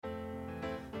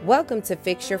Welcome to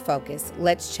Fix Your Focus,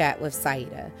 Let's Chat with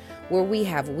Saida, where we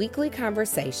have weekly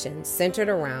conversations centered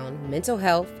around mental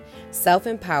health,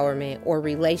 self-empowerment, or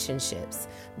relationships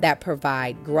that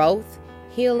provide growth,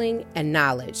 healing, and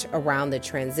knowledge around the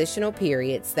transitional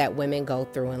periods that women go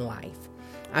through in life.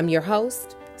 I'm your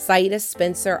host, Saida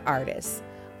Spencer Artis,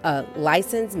 a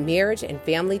licensed marriage and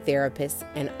family therapist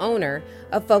and owner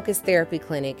of Focus Therapy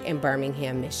Clinic in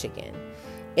Birmingham, Michigan.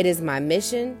 It is my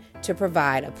mission to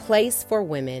provide a place for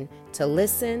women to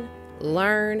listen,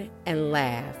 learn, and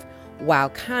laugh while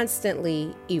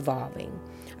constantly evolving.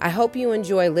 I hope you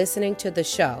enjoy listening to the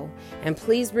show, and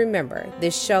please remember,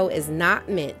 this show is not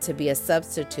meant to be a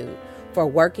substitute for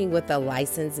working with a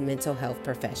licensed mental health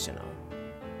professional.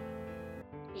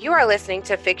 You are listening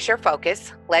to Fix Your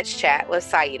Focus, Let's Chat with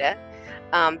Saida.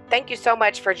 Thank you so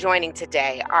much for joining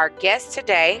today. Our guest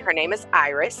today, her name is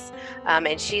Iris,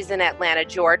 and she's in Atlanta,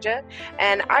 Georgia.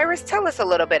 And Iris, tell us a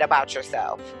little bit about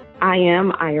yourself. I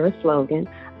am Iris Logan.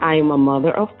 I am a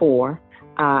mother of 4.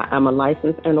 I'm a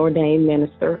licensed and ordained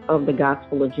minister of the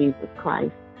Gospel of Jesus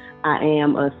Christ. I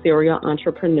am a serial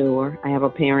entrepreneur. I have a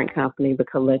parent company, The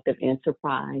Collective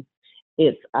Enterprise.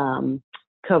 It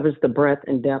covers the breadth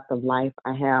and depth of life.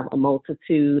 I have a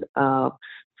multitude of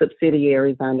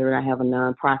subsidiaries under it. I have a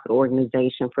nonprofit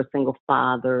organization for single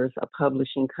fathers, a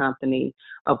publishing company,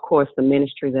 of course, the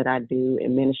ministry that I do,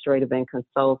 administrative and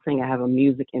consulting. I have a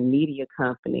music and media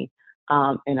company,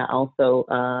 and I also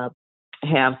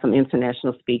have some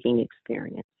international speaking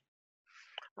experience.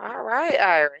 All right,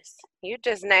 Iris, you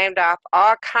just named off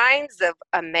all kinds of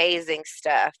amazing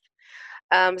stuff.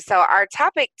 So our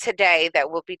topic today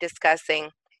that we'll be discussing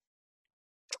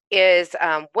is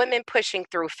women pushing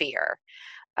through fear.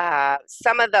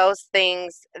 Some of those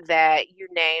things that you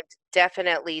named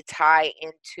definitely tie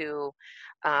into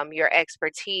your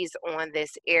expertise on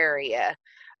this area.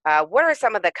 What are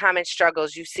some of the common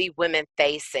struggles you see women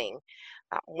facing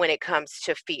when it comes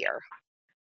to fear?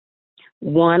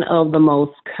 One of the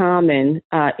most common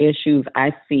issues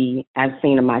I've seen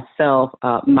in myself,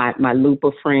 my loop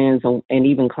of friends and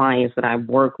even clients that I've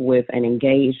worked with and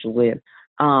engaged with,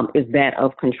 is that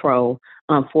of control.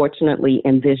 Unfortunately,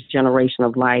 in this generation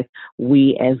of life,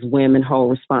 we as women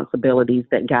hold responsibilities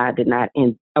that God did not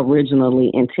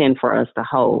originally intend for us to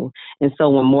hold. And so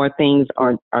when more things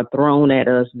are thrown at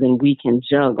us than we can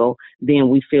juggle, then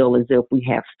we feel as if we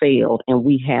have failed, and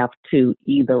we have to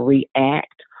either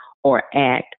react or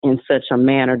act in such a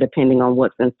manner, depending on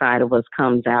what's inside of us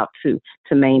comes out, to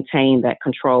maintain that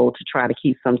control, to try to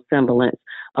keep some semblance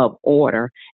of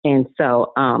order. And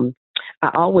so I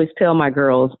always tell my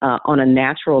girls, on a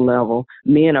natural level,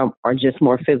 men are just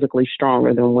more physically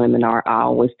stronger than women are. I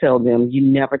always tell them, you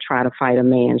never try to fight a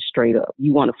man straight up.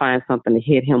 You want to find something to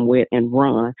hit him with and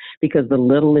run, because the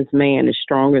littlest man is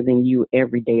stronger than you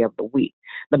every day of the week.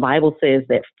 The Bible says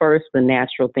that first the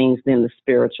natural things, then the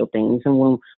spiritual things.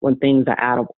 And when things are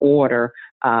out of order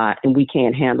and we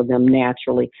can't handle them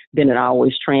naturally, then it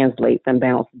always translates and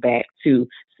bounces back to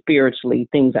spiritually,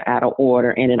 things are out of order,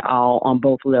 and it all on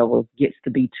both levels gets to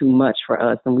be too much for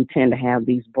us, and we tend to have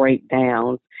these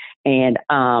breakdowns, and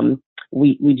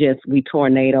we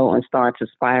tornado and start to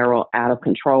spiral out of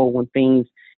control when things,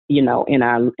 in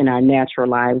our natural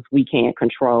lives we can't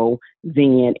control.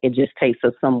 Then it just takes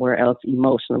us somewhere else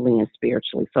emotionally and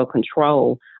spiritually. So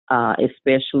control,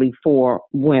 especially for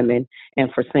women and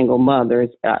for single mothers,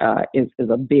 is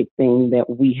a big thing that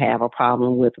we have a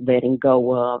problem with letting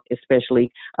go of,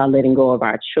 especially letting go of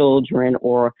our children,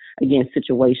 or again,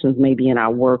 situations maybe in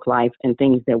our work life and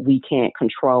things that we can't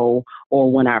control,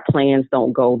 or when our plans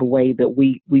don't go the way that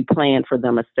we plan for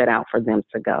them or set out for them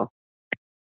to go.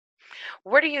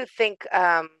 Where do you think,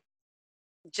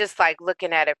 just like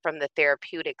looking at it from the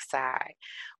therapeutic side,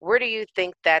 where do you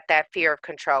think that fear of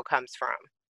control comes from?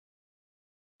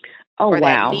 Oh, Or that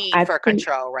wow. need for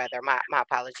control, rather. My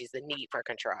apologies, the need for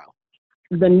control.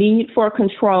 The need for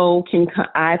control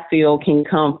I feel can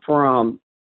come from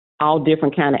all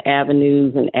different kind of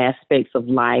avenues and aspects of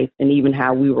life, and even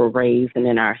how we were raised and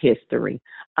in our history.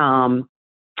 I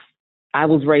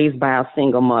was raised by a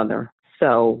single mother.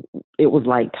 So it was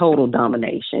like total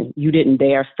domination. You didn't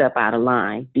dare step out of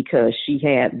line, because she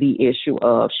had the issue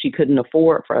of she couldn't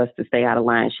afford for us to stay out of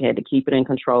line. She had to keep it in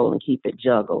control and keep it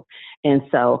juggled. And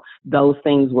so those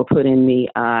things were put in me,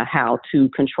 how to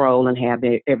control and have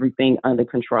everything under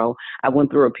control. I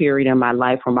went through a period in my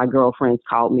life where my girlfriends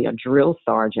called me a drill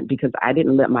sergeant, because I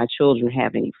didn't let my children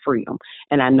have any freedom.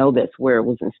 And I know that's where it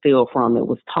was instilled from. It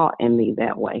was taught in me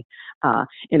that way.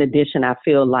 In addition, I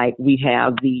feel like we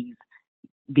have these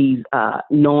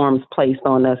norms placed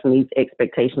on us and these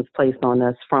expectations placed on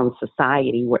us from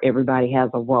society, where everybody has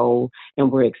a role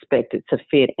and we're expected to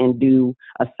fit and do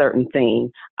a certain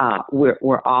thing.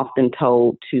 We're often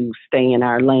told to stay in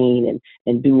our lane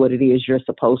and do what it is you're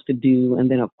supposed to do. And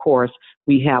then, of course,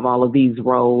 we have all of these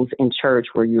roles in church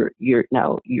where you're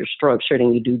structured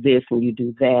and you do this and you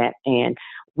do that. And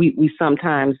we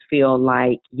sometimes feel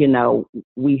like,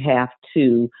 we have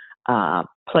to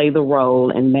play the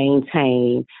role and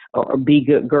maintain or be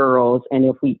good girls. And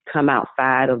if we come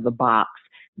outside of the box,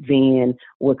 then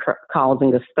we're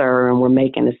causing a stir and we're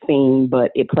making a scene,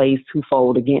 but it plays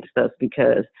twofold against us,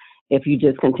 because if you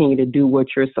just continue to do what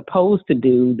you're supposed to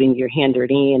do, then you're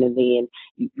hindered in, and then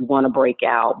you want to break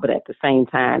out. But at the same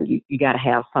time, you got to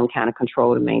have some kind of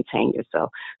control to maintain yourself.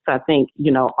 So I think,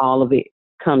 all of it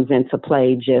comes into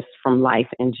play just from life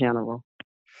in general.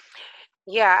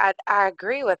 Yeah, I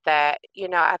agree with that.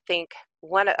 I think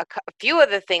a few of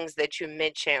the things that you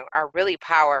mentioned are really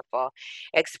powerful,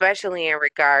 especially in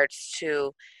regards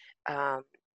to um,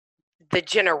 the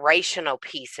generational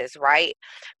pieces, right?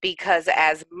 Because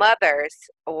as mothers,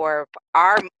 or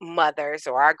our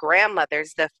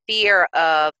grandmothers, the fear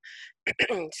of,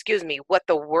 excuse me, what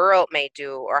the world may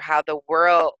do or how the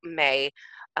world may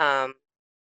um,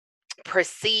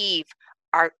 perceive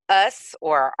us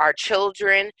or our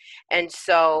children. And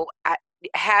so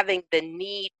having the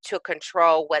need to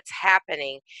control what's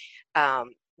happening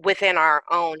um, within our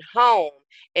own home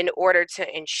in order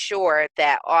to ensure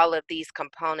that all of these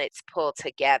components pull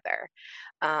together.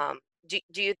 Um,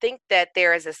 do you think that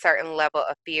there is a certain level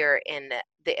of fear in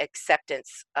the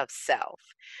acceptance of self?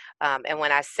 And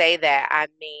when I say that, I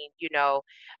mean,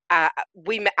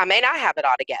 I may not have it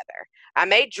all together. I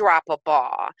may drop a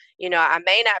ball. I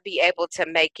may not be able to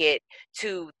make it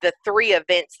to the 3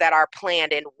 events that are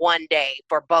planned in one day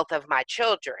for both of my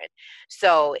children.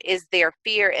 So is there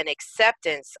fear and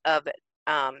acceptance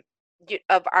um,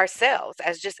 of ourselves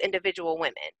as just individual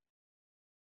women?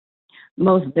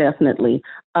 Most definitely.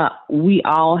 We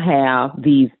all have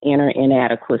these inner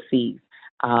inadequacies.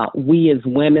 We as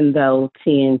women, though,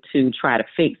 tend to try to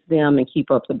fix them and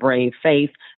keep up the brave face.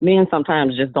 Men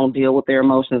sometimes just don't deal with their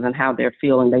emotions and how they're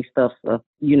feeling. They stuff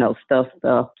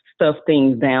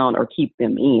things down or keep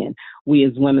them in. We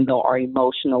as women, though, are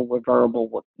emotional. We're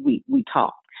verbal. We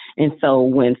talk. And so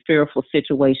when fearful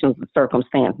situations and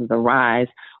circumstances arise,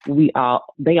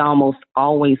 they almost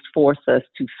always force us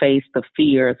to face the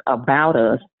fears about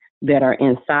us that are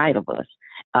inside of us.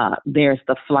 There's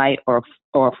the flight or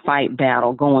fight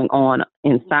battle going on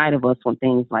inside of us when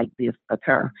things like this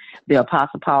occur. The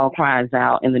Apostle Paul cries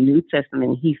out in the New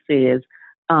Testament. He says,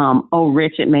 "Oh,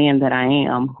 wretched man that I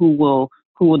am, who will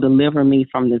deliver me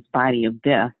from this body of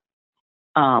death?"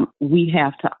 We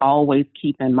have to always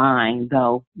keep in mind,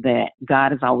 though, that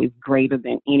God is always greater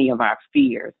than any of our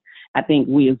fears. I think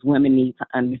we as women need to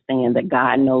understand that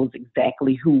God knows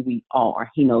exactly who we are.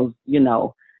 He knows,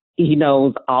 He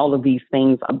knows all of these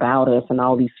things about us and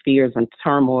all these fears and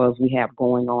turmoils we have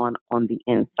going on the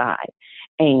inside.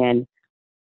 And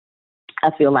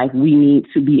I feel like we need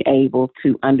to be able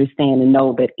to understand and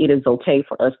know that it is okay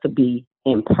for us to be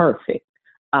imperfect.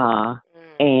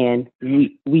 And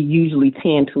we usually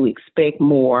tend to expect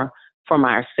more from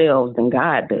ourselves than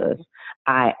God does.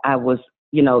 I was,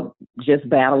 just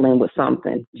battling with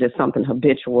something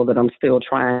habitual that I'm still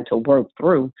trying to work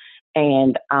through.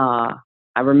 And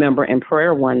I remember in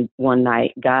prayer one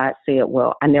night, God said,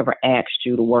 "Well, I never asked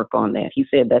you to work on that." He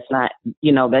said, that's not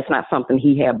something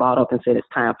he had brought up and said it's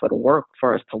time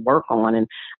for us to work on. And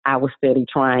I was steady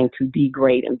trying to be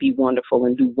great and be wonderful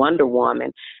and do Wonder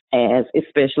Woman,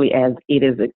 especially as it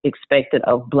is expected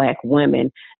of Black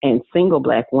women and single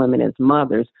Black women as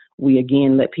mothers. We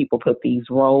again let people put these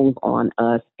roles on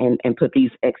us and put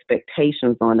these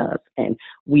expectations on us. And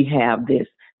we have this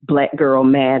Black girl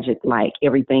magic, like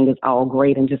everything is all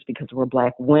great, and just because we're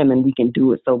Black women, we can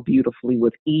do it so beautifully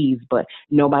with ease. But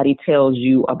nobody tells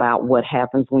you about what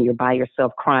happens when you're by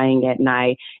yourself crying at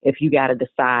night. If you got to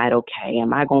decide, okay,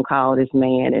 am I going to call this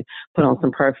man and put on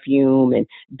some perfume and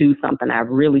do something I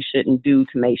really shouldn't do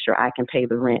to make sure I can pay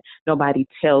the rent? Nobody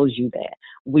tells you that.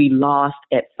 We lost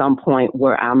at some point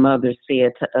where our mother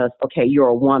said to us, okay, you're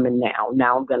a woman now.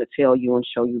 Now I'm going to tell you and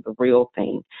show you the real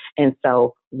thing. And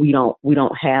so we don't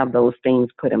have those things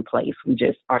put in place. We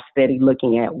just are steady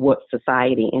looking at what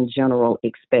society in general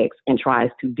expects and tries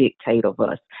to dictate of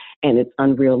us. And it's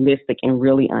unrealistic and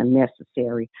really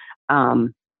unnecessary.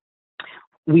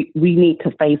 We need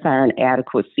to face our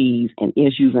inadequacies and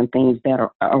issues and things that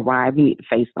arrive. We need to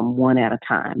face them one at a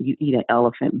time. You eat an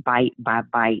elephant bite by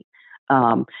bite.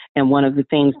 And one of the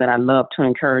things that I love to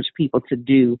encourage people to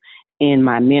do in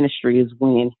my ministry is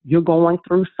when you're going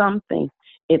through something,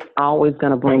 it's always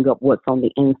going to bring up what's on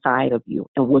the inside of you.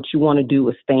 And what you want to do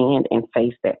is stand and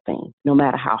face that thing, no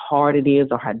matter how hard it is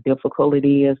or how difficult it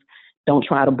is. Don't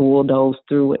try to bulldoze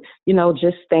through it.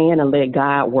 Just stand and let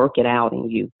God work it out in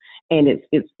you. And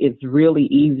it's really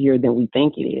easier than we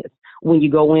think it is. When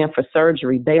you go in for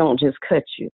surgery, they don't just cut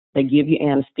you. They give you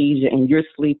anesthesia and you're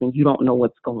sleeping. You don't know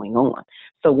what's going on.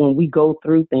 So when we go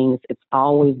through things, it's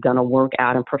always going to work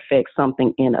out and perfect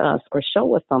something in us or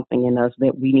show us something in us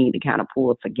that we need to kind of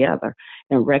pull together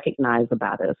and recognize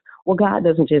about us. Well, God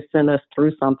doesn't just send us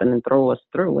through something and throw us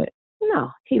through it.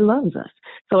 No, he loves us.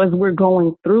 So as we're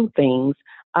going through things,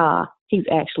 he's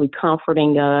actually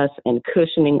comforting us and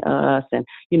cushioning us and,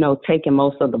 taking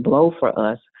most of the blow for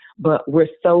us. But we're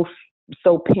so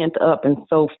pent up and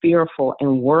so fearful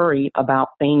and worried about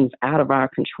things out of our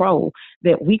control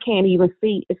that we can't even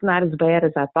see it's not as bad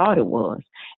as I thought it was.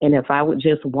 And if I would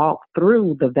just walk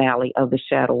through the valley of the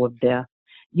shadow of death,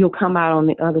 you'll come out on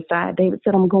the other side. David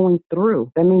said, I'm going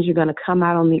through. That means you're going to come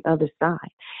out on the other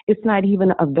side. It's not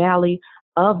even a valley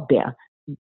of death.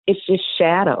 It's just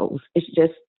shadows. It's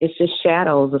just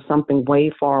shadows of something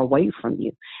way far away from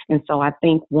you. And so I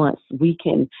think once we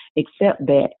can accept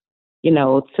that,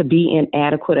 to be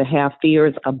inadequate or have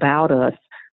fears about us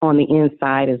on the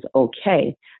inside is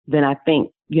okay, then I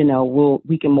think,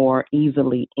 we can more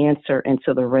easily enter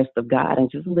into the rest of God and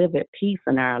just live at peace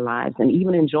in our lives and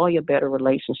even enjoy a better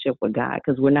relationship with God,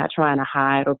 because we're not trying to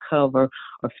hide or cover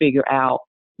or figure out,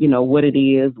 what it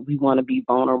is we want to be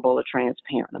vulnerable or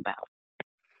transparent about.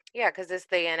 Yeah, because it's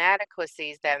the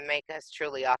inadequacies that make us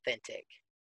truly authentic.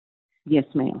 Yes,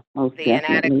 ma'am. Most The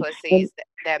definitely. inadequacies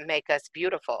that make us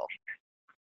beautiful.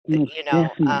 Most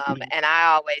definitely. And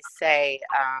I always say,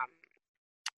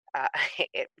 uh,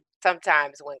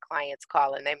 sometimes when clients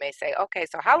call and they may say, okay,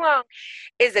 so how long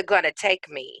is it going to take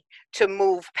me to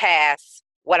move past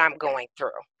what I'm going through?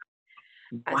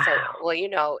 Wow. I say,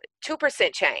 well,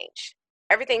 2% change.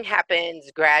 Everything happens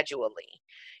gradually,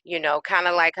 kind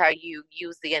of like how you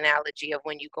use the analogy of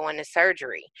when you go into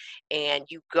surgery and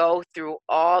you go through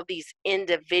all these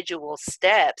individual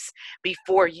steps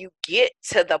before you get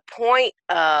to the point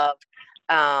of,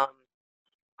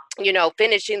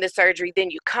 finishing the surgery. Then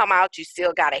you come out, you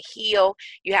still got to heal.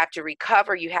 You have to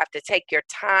recover. You have to take your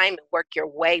time and work your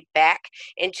way back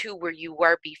into where you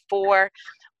were before.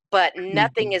 But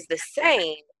nothing is the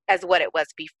same as what it was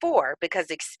before, because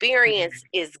experience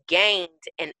is gained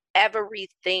in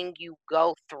everything you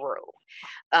go through.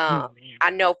 I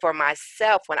know for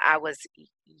myself, when I was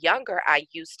younger, I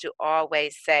used to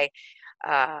always say,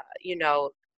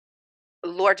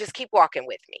 Lord, just keep walking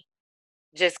with me.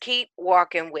 Just keep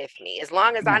walking with me. As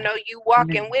long as I know you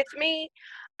walking with me,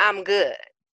 I'm good.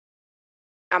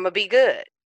 I'm going to be good.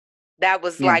 That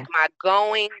was like my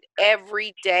going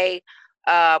everyday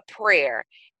prayer.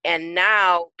 And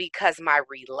now, because my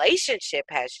relationship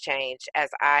has changed as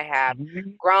I have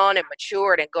grown and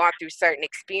matured and gone through certain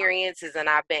experiences, and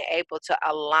I've been able to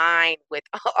align with,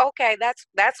 okay, that's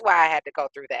why I had to go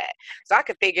through that. So I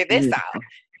could figure this out.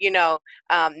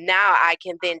 Now I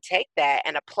can then take that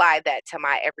and apply that to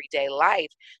my everyday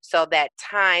life. So that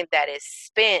time that is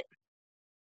spent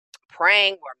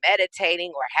praying or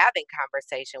meditating or having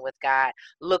conversation with God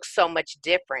looks so much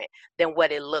different than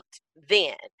what it looked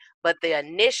then. But the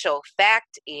initial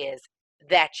fact is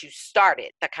that you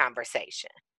started the conversation.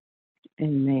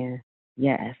 Amen.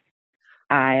 Yes.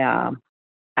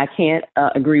 I can't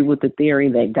agree with the theory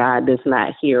that God does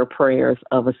not hear prayers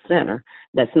of a sinner.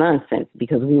 That's nonsense,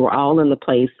 because we were all in the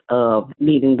place of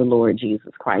needing the Lord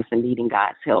Jesus Christ and needing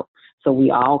God's help. So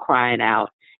we all cried out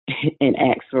and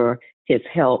asked for his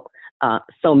help.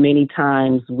 So many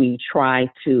times we try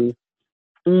to,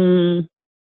 and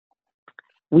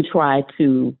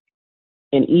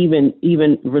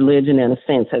even religion in a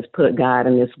sense has put God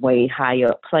in this way high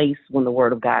up place, when the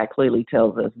word of God clearly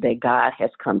tells us that God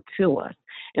has come to us.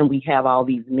 And we have all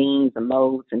these means and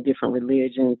modes and different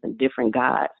religions and different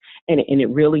gods. And it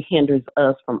really hinders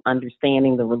us from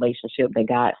understanding the relationship that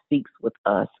God seeks with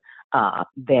us,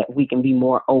 that we can be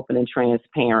more open and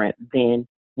transparent than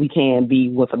we can be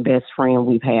with a best friend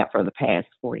we've had for the past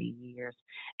 40 years.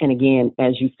 And again,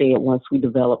 as you said, once we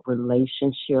develop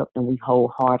relationship and we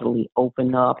wholeheartedly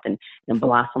open up and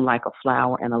blossom like a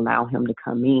flower and allow him to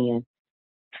come in,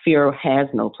 fear has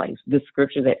no place. This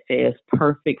scripture that says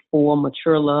perfect, full,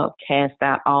 mature love cast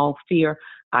out all fear.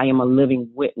 I am a living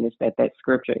witness that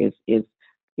scripture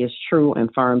is true and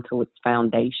firm to its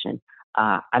foundation.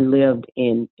 I lived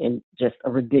in just a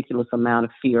ridiculous amount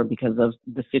of fear because of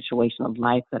the situation of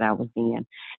life that I was in.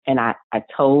 And I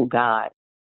told God,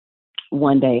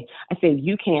 one day. I said,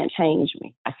 you can't change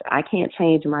me. I said, I can't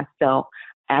change myself.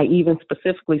 I even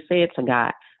specifically said to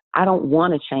God, I don't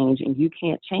want to change and you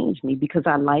can't change me because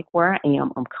I like where I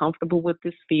am. I'm comfortable with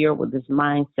this fear, with this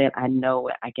mindset. I know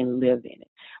it. I can live in it.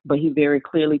 But he very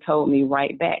clearly told me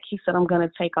right back. He said, I'm going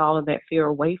to take all of that fear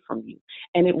away from you.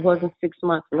 And it wasn't 6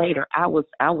 months later. I was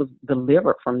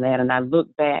delivered from that. And I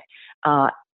look back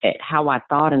at how I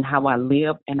thought and how I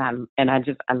lived, and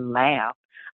I laughed.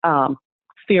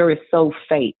 Fear is so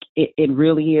fake. It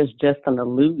really is just an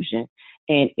illusion.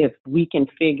 And if we can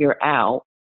figure out,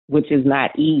 which is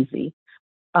not easy,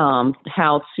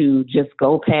 how to just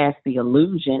go past the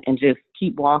illusion and just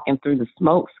keep walking through the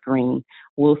smoke screen,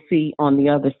 we'll see on the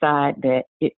other side that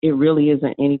it really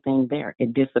isn't anything there.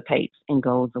 It dissipates and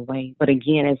goes away. But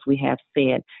again, as we have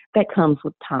said, that comes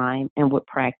with time and with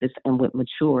practice and with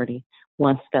maturity,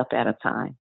 one step at a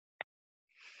time.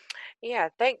 Yeah,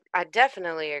 I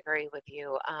definitely agree with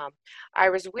you.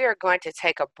 Iris, we are going to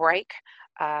take a break.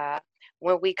 Uh,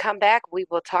 when we come back, we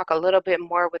will talk a little bit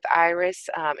more with Iris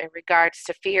in regards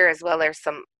to fear, as well as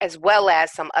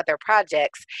some other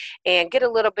projects, and get a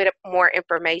little bit more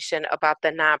information about the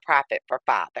nonprofit for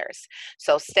fathers.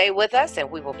 So stay with us, and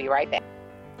we will be right back.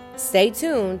 Stay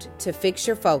tuned to Fix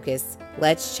Your Focus.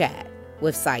 Let's chat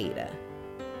with Saida.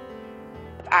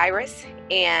 Iris,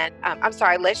 and I'm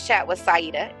sorry, let's chat with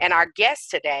Saida. And our guest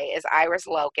today is Iris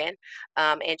Logan,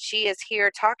 and she is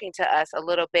here talking to us a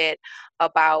little bit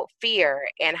about fear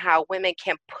and how women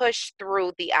can push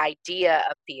through the idea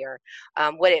of fear,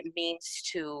 what it means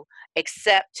to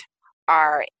accept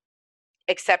our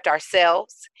accept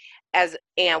ourselves as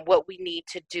and what we need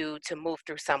to do to move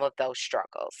through some of those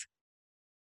struggles.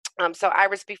 So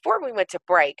Iris, before we went to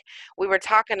break, we were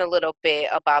talking a little bit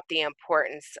about the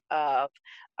importance of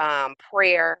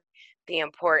prayer, the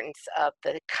importance of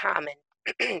the common,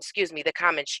 excuse me, the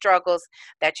common struggles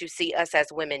that you see us as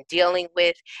women dealing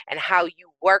with, and how you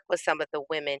work with some of the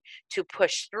women to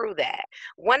push through that.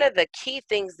 One of the key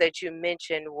things that you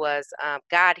mentioned was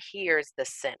God hears the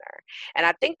sinner, and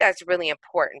I think that's really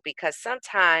important because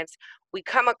sometimes we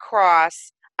come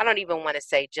across, I don't even want to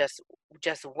say just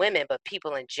women, but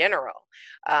people in general,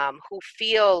 who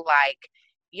feel like,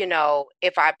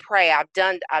 if I pray, I've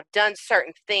done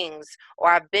certain things, or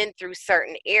I've been through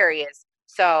certain areas,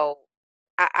 so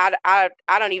I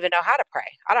don't even know how to pray.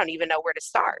 I don't even know where to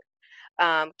start.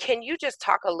 Can you just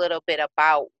talk a little bit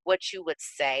about what you would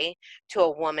say to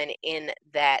a woman in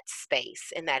that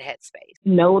space, in that headspace?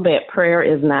 Know that prayer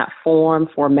is not form,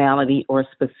 formality, or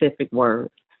specific words.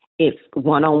 It's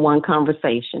one-on-one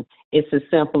conversation. It's as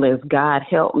simple as God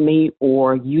help me,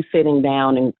 or you sitting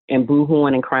down and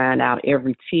boo-hooing and crying out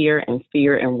every tear and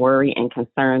fear and worry and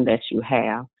concern that you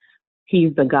have.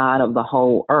 He's the God of the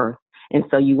whole earth. And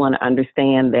so you want to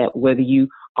understand that whether you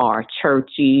are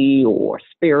churchy or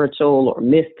spiritual or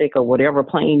mystic or whatever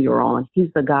plane you're on, he's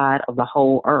the God of the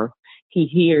whole earth. He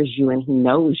hears you and he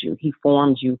knows you. He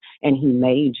formed you and he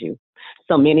made you.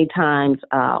 So many times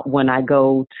when I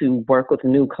go to work with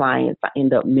new clients, I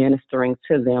end up ministering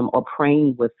to them or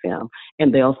praying with them.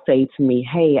 And they'll say to me,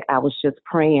 hey, I was just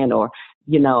praying, or,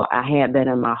 I had that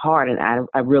in my heart and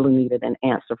I really needed an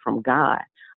answer from God.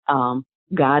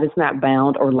 God is not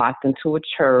bound or locked into a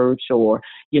church or,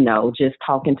 just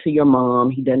talking to your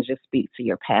mom. He doesn't just speak to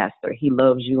your pastor. He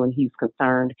loves you and he's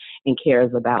concerned and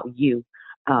cares about you.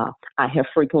 I have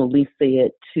frequently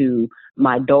said to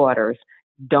my daughters,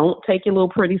 don't take your little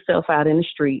pretty self out in the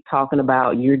street talking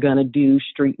about you're going to do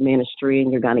street ministry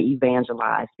and you're going to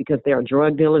evangelize, because there are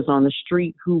drug dealers on the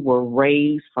street who were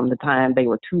raised from the time they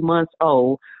were 2 months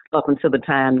old up until the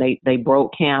time they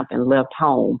broke camp and left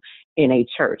home in a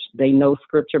church. They know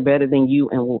scripture better than you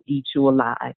and will eat you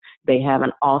alive. They have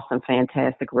an awesome,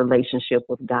 fantastic relationship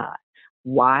with God.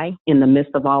 Why? In the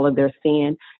midst of all of their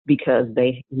sin, because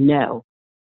they know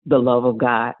the love of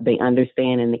God. They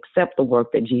understand and accept the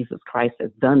work that Jesus Christ has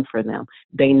done for them.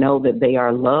 They know that they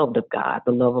are loved of God.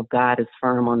 The love of God is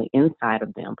firm on the inside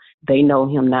of them. They know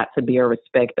him not to be a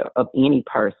respecter of any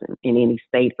person in any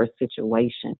state or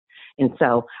situation. And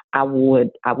so I would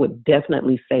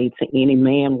definitely say to any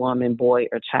man, woman, boy,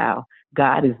 or child,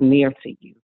 God is near to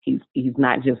you. He's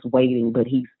not just waiting, but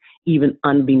he's even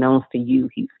unbeknownst to you.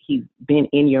 He's been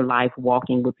in your life,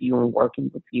 walking with you and working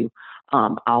with you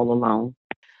all along.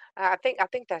 I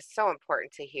think that's so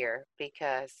important to hear,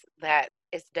 because that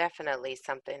is definitely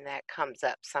something that comes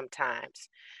up sometimes.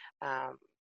 Um,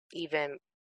 Even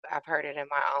I've heard it in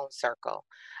my own circle.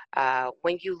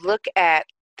 When you look at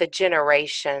the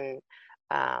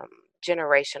um,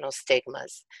 generational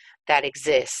stigmas that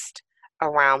exist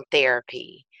around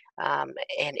therapy,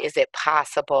 and is it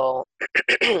possible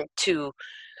to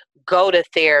go to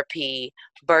therapy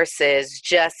versus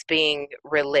just being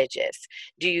religious?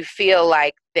 Do you feel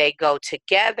like they go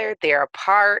together, they're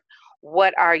apart?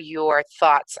 What are your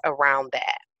thoughts around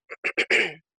that?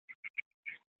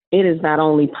 It is not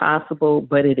only possible,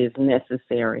 but it is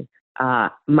necessary.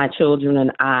 My children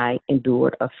and I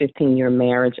endured a 15-year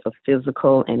marriage of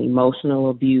physical and emotional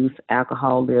abuse,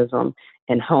 alcoholism,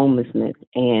 and homelessness.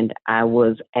 And I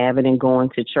was avid in going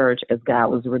to church as God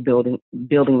was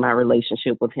building my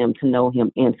relationship with Him to know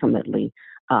Him intimately.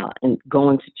 And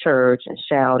going to church and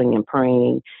shouting and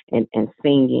praying and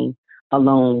singing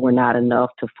alone were not enough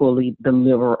to fully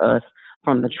deliver us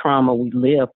from the trauma we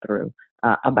lived through.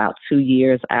 About 2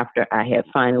 years after I had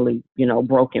finally,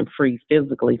 broken free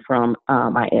physically from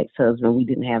my ex-husband, we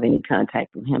didn't have any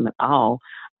contact with him at all.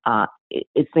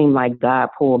 It seemed like God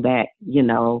pulled back,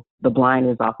 the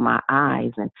blinders off my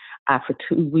eyes. And for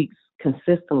 2 weeks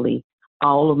consistently,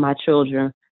 all of my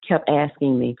children kept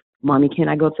asking me, Mommy, can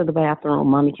I go to the bathroom?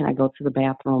 Mommy, can I go to the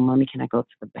bathroom? Mommy, can I go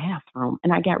to the bathroom?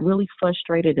 And I got really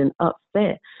frustrated and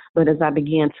upset. But as I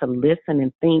began to listen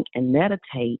and think and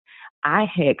meditate, I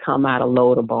had come out of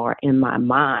Lodabar in my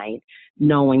mind,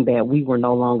 knowing that we were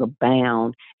no longer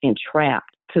bound and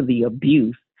trapped to the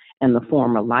abuse and the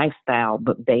former lifestyle,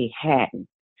 but they hadn't.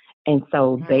 And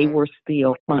so they were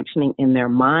still functioning in their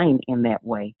mind in that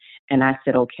way. And I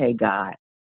said, okay, God,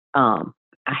 I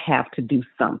have to do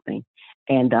something.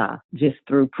 And just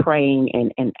through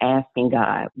praying and asking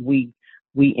God, we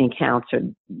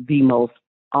encountered the most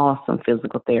awesome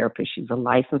physical therapist. She's a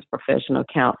licensed professional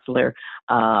counselor,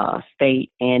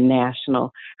 state and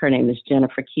national. Her name is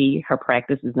Jennifer Key. Her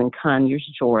practice is in Conyers,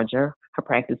 Georgia. Her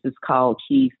practice is called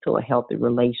Keys to a Healthy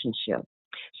Relationship.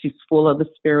 She's full of the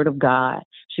Spirit of God.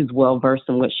 She's well versed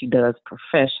in what she does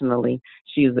professionally.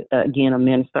 She is, again, a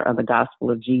minister of the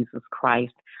gospel of Jesus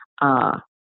Christ.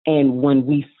 And when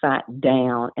we sat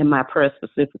down, and my prayer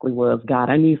specifically was, God,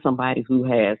 I need somebody who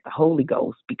has the Holy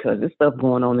Ghost, because there's stuff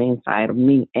going on inside of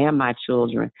me and my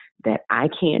children that I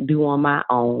can't do on my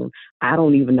own. I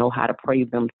don't even know how to pray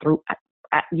them through.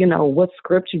 What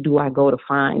scripture do I go to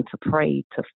find to pray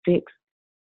to fix?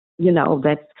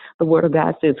 That's the word of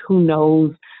God says, who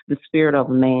knows the spirit of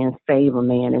a man, save a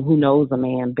man, and who knows a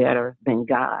man better than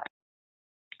God?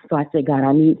 So I said, God,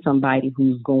 I need somebody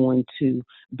who's going to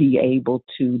be able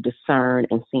to discern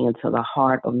and see into the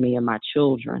heart of me and my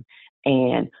children.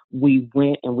 And we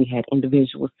went and we had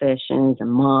individual sessions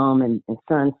and mom and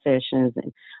son sessions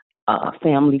and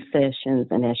family sessions.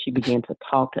 And as she began to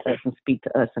talk to us and speak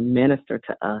to us and minister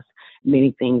to us,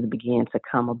 many things began to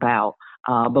come about.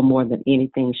 But more than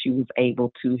anything, she was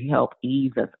able to help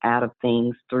ease us out of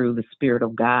things through the Spirit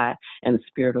of God and the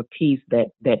Spirit of peace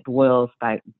that dwells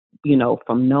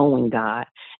from knowing God.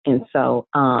 And so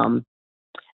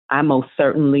I most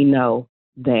certainly know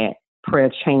that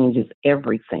prayer changes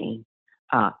everything.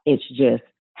 It's just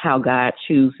how God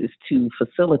chooses to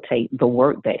facilitate the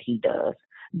work that He does.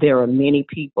 There are many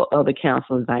people, other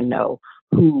counselors I know,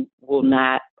 who will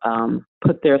not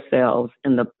put themselves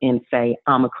and say,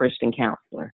 I'm a Christian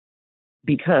counselor,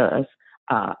 because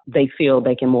they feel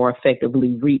they can more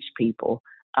effectively reach people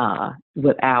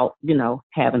without,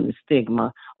 having the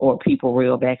stigma or people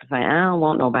reel back and say, I don't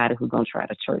want nobody who's going to try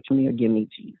to church me or give me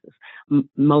Jesus.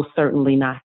 Most certainly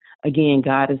not. Again,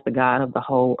 God is the God of the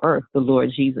whole earth. The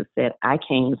Lord Jesus said, I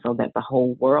came so that the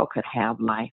whole world could have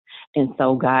life. And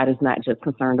so God is not just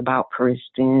concerned about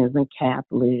Christians and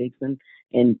Catholics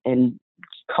and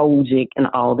Kojic and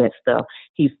all that stuff.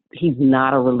 He's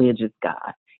not a religious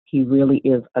God. He really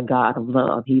is a God of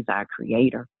love. He's our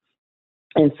creator.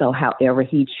 And so however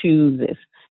He chooses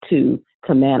to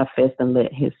manifest and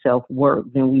let His self work,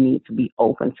 then we need to be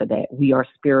open to that. We are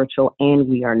spiritual and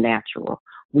we are natural.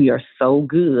 We are so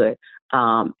good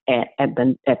at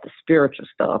the spiritual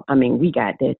stuff. I mean, we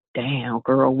got that down,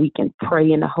 girl. We can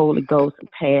pray in the Holy Ghost and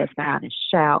pass out and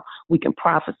shout. We can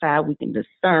prophesy. We can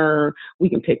discern. We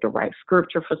can pick the right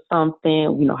scripture for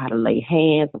something. We know how to lay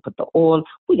hands and put the oil.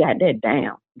 We got that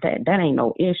down. That ain't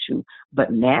no issue.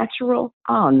 But natural,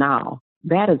 oh no,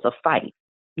 that is a fight.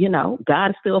 God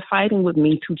is still fighting with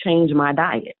me to change my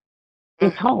diet.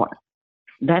 It's hard.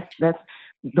 That's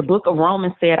the book of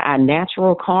Romans said our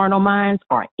natural carnal minds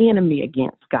are enemy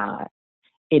against God.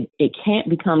 It can't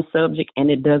become subject, and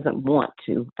it doesn't want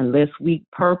to, unless we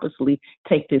purposely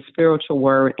take this spiritual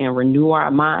word and renew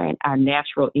our mind. Our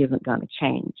natural isn't going to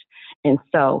change. And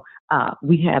so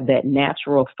we have that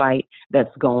natural fight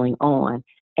that's going on,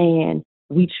 and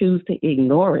we choose to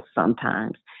ignore it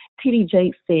sometimes. T.D.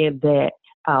 Jakes said that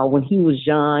when he was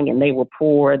young and they were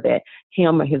poor, that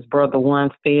him or his brother one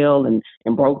fell and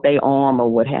broke their arm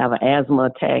or would have an asthma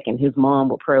attack, and his mom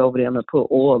would pray over them and put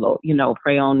oil, or,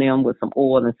 pray on them with some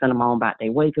oil and send them on about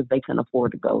their way because they couldn't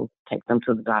afford to go take them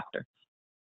to the doctor.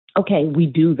 Okay, we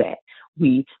do that.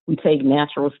 We take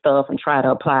natural stuff and try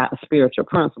to apply a spiritual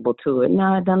principle to it.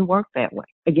 No, it doesn't work that way.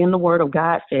 Again, the word of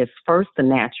God says first the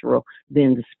natural,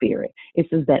 then the spirit. It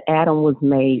says that Adam was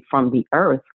made from the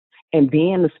earth, and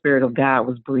then the Spirit of God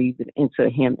was breathed into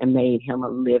him and made him a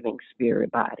living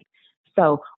spirit body.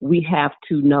 So we have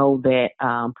to know that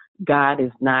God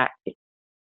is not,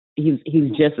 he's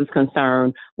just as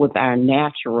concerned with our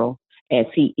natural as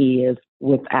he is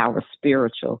with our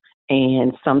spiritual.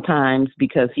 And sometimes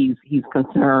because he's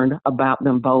concerned about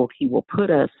them both, he will put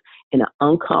us in an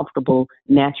uncomfortable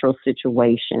natural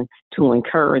situation to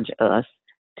encourage us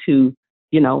to,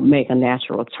 make a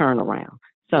natural turnaround.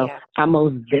 So yeah. I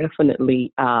most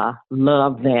definitely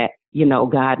love that,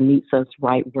 God meets us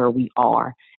right where we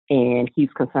are, and he's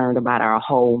concerned about our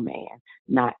whole man,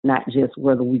 not just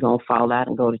whether we're going to fall out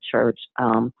and go to church.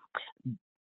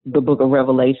 The book of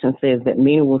Revelation says that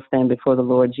many will stand before the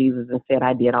Lord Jesus and said,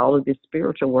 I did all of this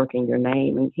spiritual work in your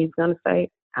name. And he's going to say,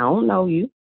 I don't know you.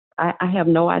 I have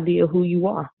no idea who you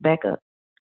are. Back up.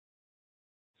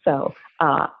 So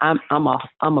I'm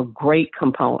a great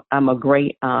component. I'm a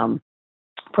great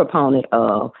proponent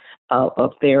of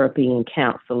therapy and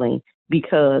counseling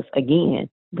because, again,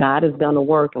 God is going to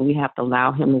work, and we have to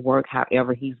allow him to work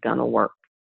however he's going to work.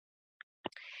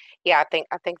 Yeah,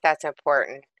 I think that's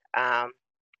important.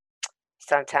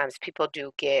 Sometimes people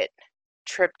do get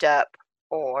tripped up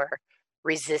or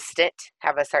resistant,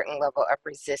 have a certain level of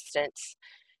resistance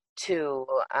to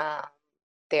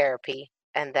therapy.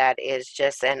 And that is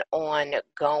just an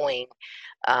ongoing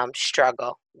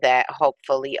struggle that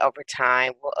hopefully over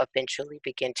time will eventually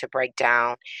begin to break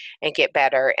down and get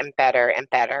better and better and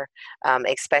better,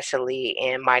 especially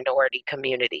in minority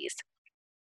communities.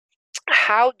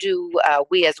 How do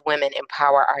we as women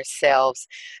empower ourselves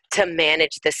to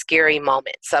manage the scary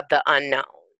moments of the unknown?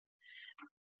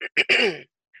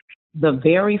 The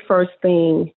very first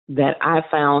thing that I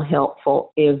found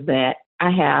helpful is that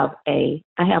I have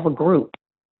a group.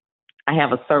 I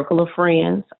have a circle of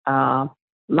friends.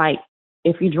 Like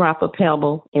if you drop a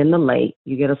pebble in the lake,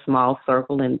 you get a small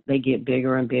circle, and they get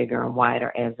bigger and bigger and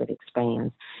wider as it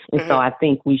expands. And so I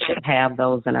think we should have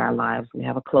those in our lives. We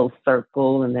have a close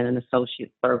circle and then an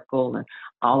associate circle and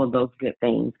all of those good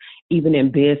things. Even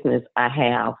in business, I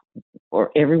have,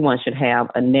 or everyone should have,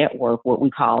 a network, what we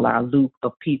call our loop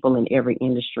of people in every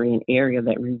industry and area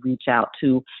that we reach out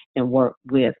to and work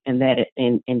with, and that it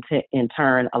in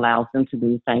turn allows them to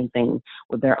do the same thing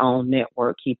with their own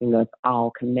network, keeping us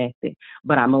all connected.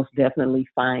 But I most definitely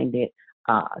find it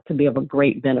to be of a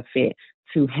great benefit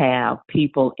to have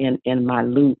people in my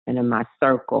loop and in my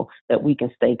circle that we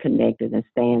can stay connected and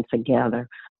stand together.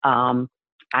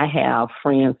 I have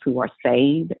friends who are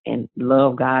saved and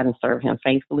love God and serve him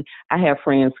faithfully. I have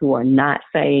friends who are not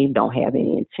saved, don't have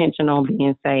any intention on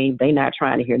being saved. They're not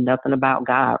trying to hear nothing about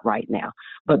God right now,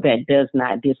 but that does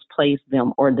not displace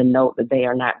them or denote that they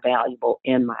are not valuable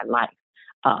in my life.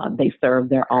 They serve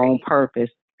their own purpose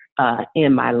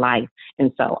in my life.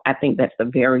 And so I think that's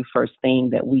the very first thing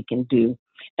that we can do.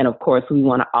 And of course, we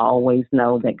want to always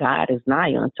know that God is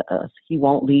nigh unto us. He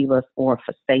won't leave us or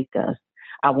forsake us.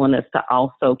 I want us to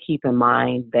also keep in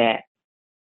mind that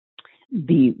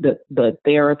the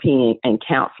therapy and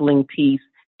counseling piece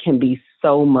can be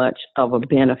so much of a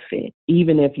benefit.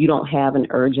 Even if you don't have an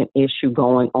urgent issue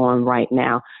going on right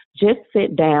now, just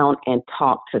sit down and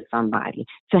talk to somebody.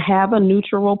 To have a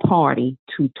neutral party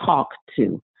to talk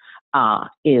to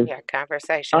is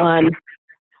conversation.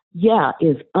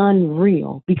 Is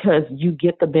unreal, because you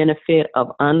get the benefit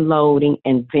of unloading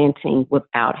and venting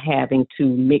without having to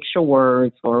mix your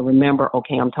words or remember,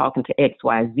 okay, I'm talking to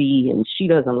XYZ and she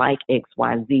doesn't like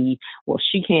XYZ. Well,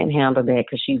 she can't handle that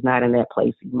because she's not in that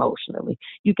place emotionally.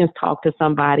 You can talk to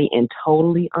somebody and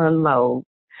totally unload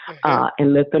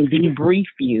and let them debrief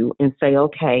you and say,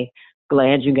 okay,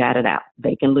 glad you got it out.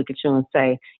 They can look at you and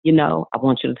say, I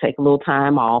want you to take a little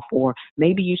time off, or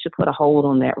maybe you should put a hold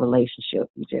on that relationship.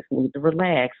 You just need to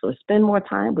relax or spend more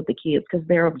time with the kids, because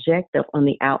they're objective on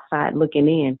the outside looking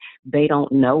in. They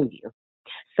don't know you.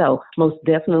 So most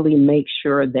definitely make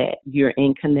sure that you're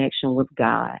in connection with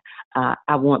God.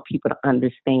 I want people to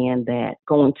understand that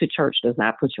going to church does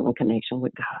not put you in connection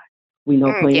with God. We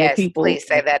know plenty of people. Please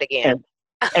say that again.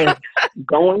 And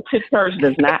going to church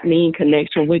does not mean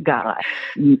connection with God.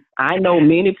 I know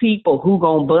many people who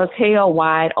gonna bust hell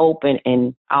wide open,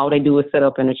 and all they do is sit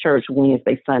up in the church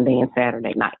Wednesday, Sunday, and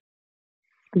Saturday night.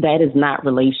 That is not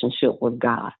relationship with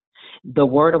God. The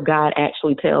word of God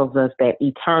actually tells us that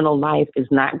eternal life is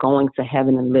not going to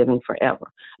heaven and living forever.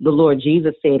 The Lord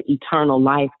Jesus said eternal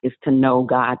life is to know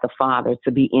God the Father,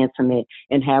 to be intimate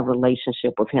and have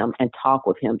relationship with him and talk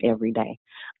with him every day.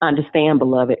 Understand,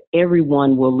 beloved,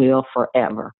 everyone will live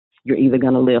forever. You're either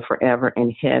going to live forever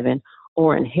in heaven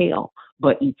or in hell.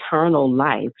 But eternal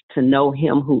life, to know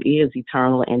him who is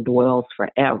eternal and dwells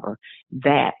forever,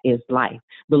 that is life.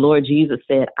 The Lord Jesus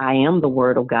said, I am the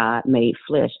word of God made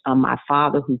flesh. I'm my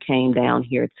Father who came down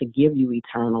here to give you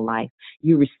eternal life.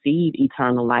 You receive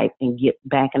eternal life and get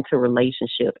back into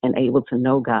relationship and able to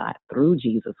know God through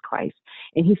Jesus Christ.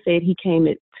 And he said he came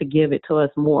to give it to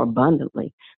us more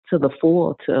abundantly, to the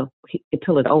full, till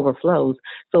it overflows.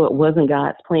 So it wasn't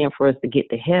God's plan for us to get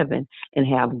to heaven and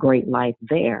have great life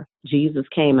there. Jesus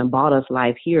came and bought us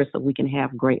life here so we can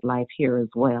have great life here as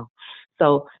well.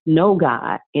 So know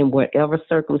God in whatever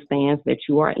circumstance that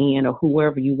you are in or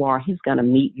whoever you are, he's going to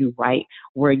meet you right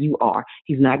where you are.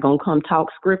 He's not going to come talk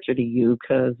scripture to you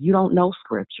because you don't know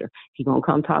scripture. He's going to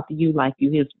come talk to you like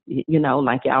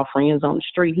like our friends on the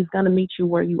street. He's going to meet you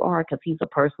where you are because he's a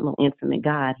personal, intimate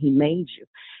God. He made you.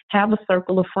 Have a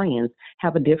circle of friends.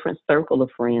 Have a different circle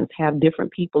of friends. Have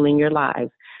different people in your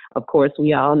lives. Of course,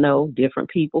 we all know different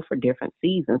people for different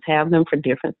seasons. Have them for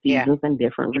different seasons and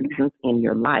different reasons in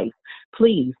your life.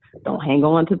 Please don't hang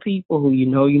on to people who you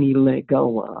know you need to let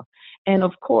go of. And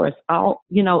of course,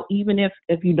 even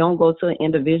if you don't go to an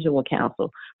individual counsel,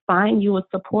 find you a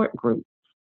support group.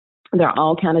 There are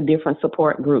all kind of different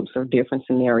support groups or different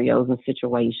scenarios and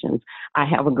situations. I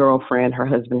have a girlfriend, her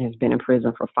husband has been in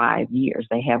prison for 5 years.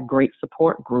 They have great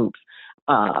support groups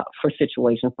for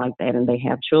situations like that. And they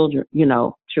have children,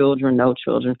 children, no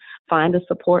children. Find a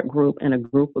support group and a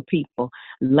group of people.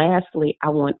 Lastly, I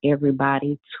want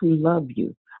everybody to love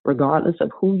you. Regardless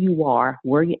of who you are,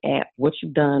 where you're at, what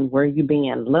you've done, where you've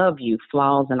been, love you,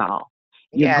 flaws and all.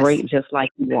 You're Yes. great just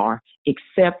like you are.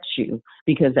 Accept you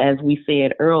because as we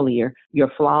said earlier, your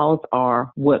flaws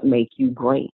are what make you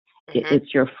great. Mm-hmm.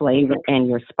 It's your flavor and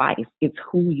your spice. It's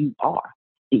who you are.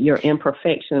 Your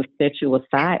imperfections set you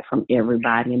aside from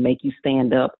everybody and make you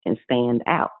stand up and stand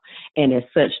out. And at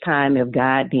such time, if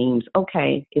God deems,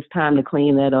 okay, it's time to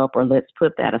clean that up or let's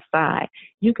put that aside,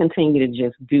 you continue to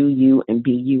just do you and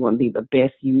be the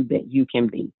best you that you can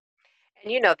be.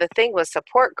 And the thing with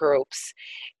support groups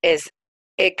is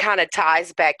it kind of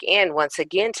ties back in once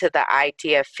again to the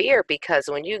idea of fear, because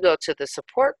when you go to the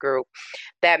support group,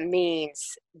 that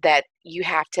means that you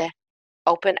have to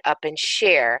open up and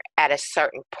share at a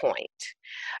certain point.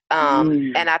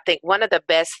 And I think one of the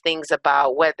best things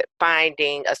about whether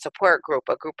finding a support group,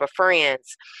 a group of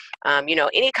friends,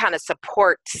 any kind of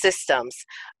support systems,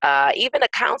 even a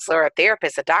counselor, a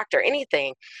therapist, a doctor,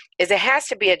 anything, is it has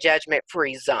to be a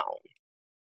judgment-free zone.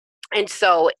 And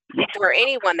so for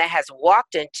anyone that has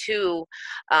walked into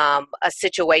a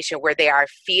situation where they are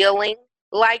feeling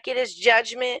like it is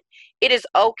judgment, it is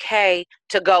okay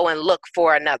to go and look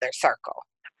for another circle.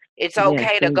 It's Yes,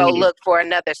 okay to go indeed. look for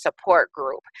another support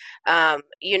group.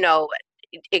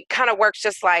 It kind of works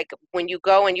just like when you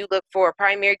go and you look for a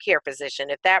primary care physician.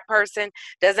 If that person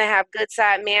doesn't have good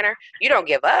side manner, you don't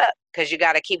give up because you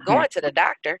got to keep going to the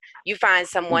doctor. You find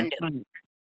someone new.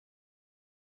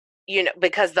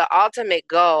 Because the ultimate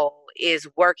goal is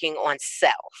working on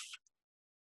self.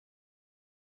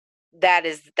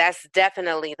 That's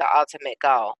definitely the ultimate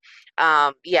goal.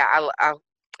 I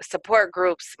support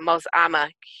groups. I'm a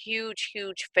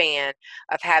huge fan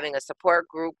of having a support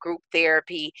group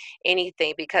therapy,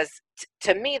 anything, because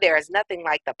to me there is nothing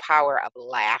like the power of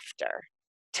laughter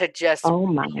to just Oh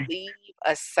my. relieve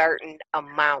a certain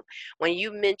amount. When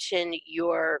you mention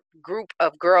your group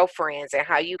of girlfriends and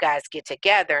how you guys get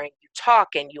together and you talk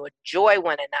and you enjoy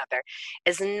one another,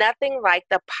 is nothing like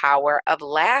the power of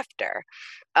laughter.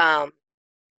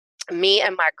 Me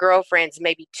and my girlfriends,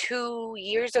 maybe 2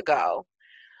 years ago,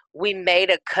 we made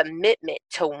a commitment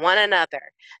to one another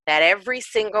that every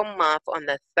single month on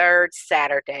the third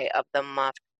Saturday of the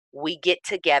month, we get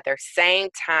together, same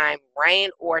time, rain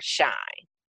or shine.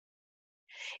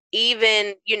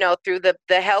 Even, through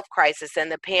the health crisis and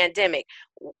the pandemic,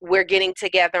 we're getting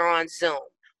together on Zoom.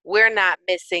 We're not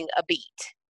missing a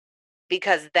beat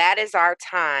because that is our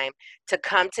time to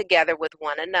come together with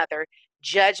one another,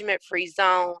 judgment-free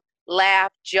zone,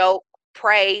 laugh, joke,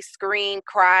 pray, scream,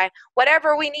 cry,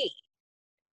 whatever we need,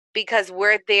 because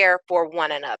we're there for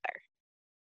one another.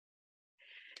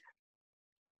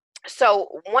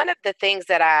 So one of the things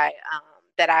that I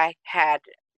had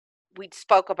we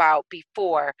spoke about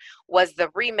before was the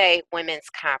Remade Women's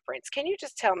Conference. Can you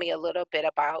just tell me a little bit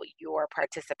about your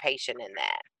participation in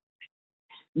that?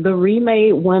 The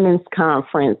Remade Women's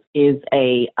Conference is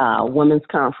a women's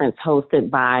conference hosted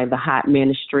by the Hot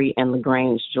Ministry in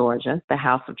LaGrange, Georgia, the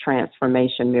House of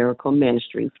Transformation Miracle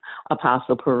Ministries,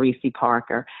 Apostle Parisi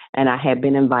Parker, and I have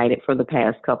been invited for the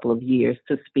past couple of years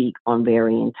to speak on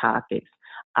varying topics.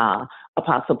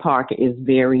 Apostle Parker is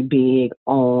very big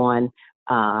on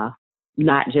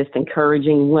not just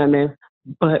encouraging women,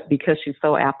 but because she's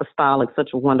so apostolic, such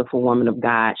a wonderful woman of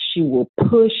God, she will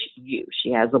push you.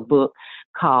 She has a book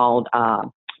called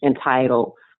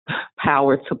entitled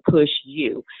Power to Push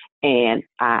You. And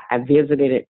I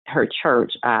visited her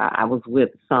church. I was with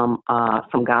some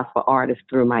gospel artists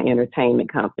through my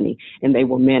entertainment company, and they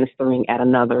were ministering at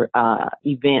another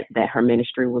event that her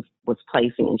ministry was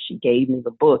placing, and she gave me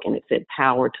the book, and it said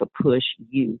Power to Push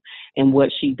You. And what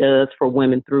she does for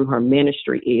women through her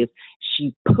ministry is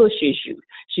she pushes you.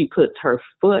 She puts her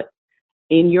foot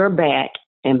in your back,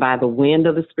 and by the wind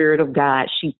of the Spirit of God,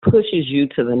 she pushes you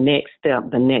to the next step,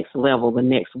 the next level, the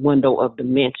next window of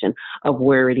dimension of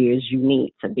where it is you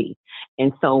need to be.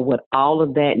 And so with all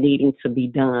of that needing to be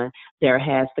done, there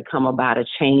has to come about a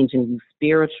change in you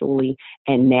spiritually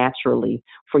and naturally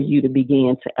for you to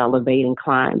begin to elevate and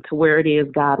climb to where it is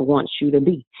God wants you to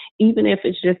be. Even if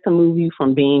it's just to move you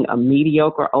from being a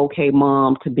mediocre, okay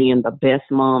mom to being the best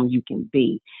mom you can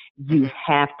be. You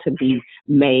have to be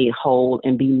made whole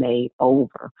and be made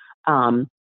over.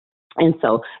 And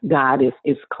so God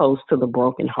is close to the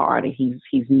brokenhearted.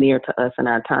 He's near to us in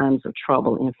our times of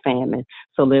trouble and famine.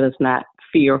 So let us not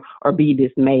fear or be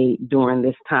dismayed during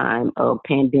this time of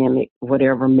pandemic,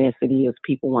 whatever mess it is.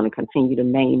 People want to continue to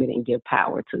name it and give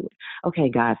power to it. Okay,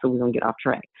 guys, so we're going to get off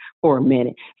track for a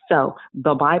minute. So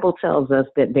the Bible tells us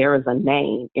that there is a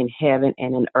name in heaven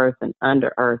and in earth and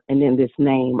under earth. And in this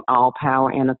name, all power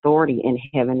and authority in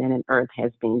heaven and in earth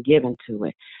has been given to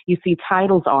it. You see,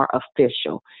 titles are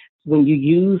official. When you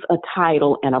use a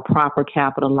title and a proper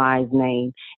capitalized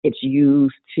name, it's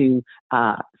used to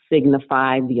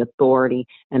signify the authority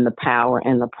and the power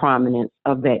and the prominence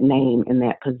of that name and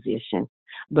that position.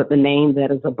 But the name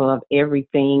that is above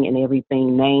everything and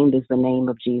everything named is the name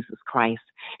of Jesus Christ.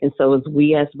 And so as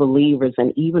we as believers,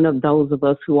 and even of those of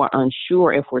us who are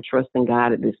unsure if we're trusting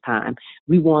God at this time,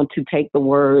 we want to take the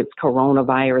words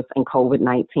coronavirus and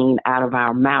COVID-19 out of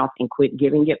our mouth and quit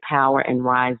giving it power and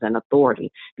rise and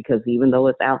authority. Because even though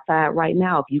it's outside right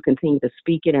now, if you continue to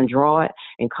speak it and draw it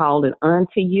and call it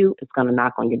unto you, it's going to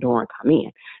knock on your door and come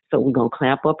in. So we're going to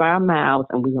clamp up our mouths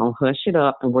and we're going to hush it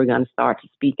up and we're going to start to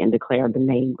speak and declare the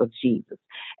name of Jesus.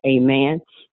 Amen.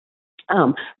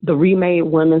 The Remade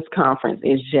Women's Conference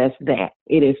is just that.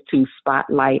 It is to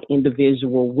spotlight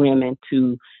individual women,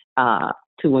 to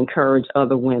encourage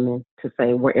other women to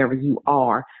say, wherever you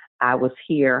are, I was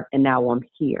here and now I'm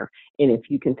here. And if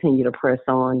you continue to press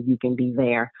on, you can be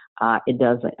there. It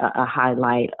does a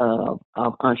highlight of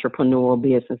entrepreneurial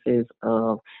businesses,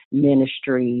 of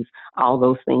ministries, all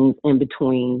those things in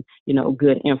between,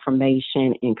 good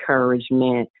information,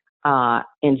 encouragement,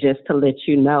 and just to let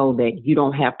you know that you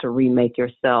don't have to remake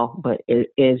yourself, but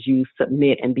as you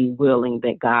submit and be willing,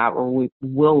 that God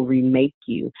will remake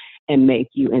you and make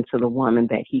you into the woman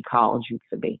that he called you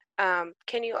to be.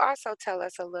 Can you also tell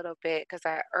us a little bit, because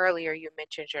earlier you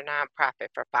mentioned your nonprofit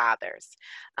for fathers.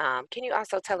 Can you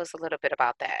also tell us a little bit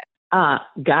about that?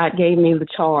 God gave me the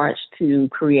charge to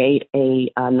create a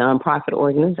nonprofit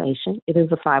organization. It is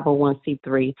a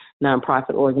 501c3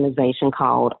 nonprofit organization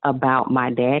called About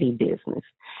My Daddy Business.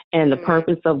 And the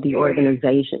purpose of the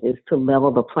organization is to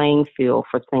level the playing field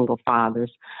for single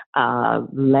fathers.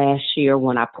 Last year,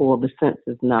 when I pulled the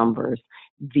census numbers,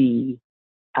 the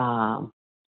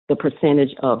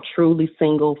percentage of truly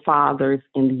single fathers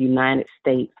in the United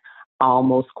States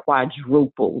almost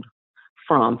quadrupled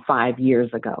from 5 years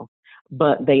ago.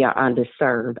 But they are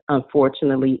underserved.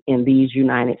 Unfortunately, in these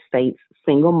United States,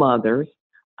 single mothers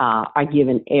are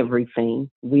given everything.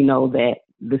 We know that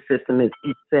the system is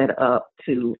set up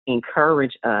to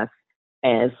encourage us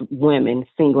as women,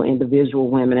 single individual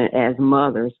women, and as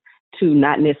mothers, to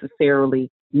not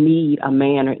necessarily need a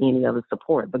man or any other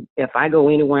support. But if I go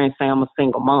anywhere and say I'm a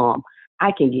single mom,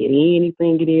 I can get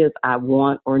anything it is I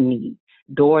want or need.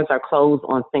 Doors are closed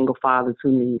on single fathers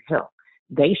who need help.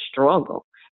 They struggle.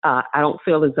 I don't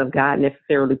feel as if God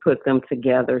necessarily put them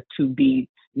together to be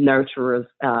nurturers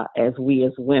as we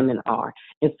as women are.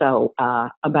 And so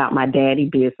About My Daddy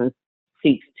Business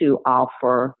seeks to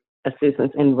offer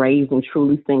assistance in raising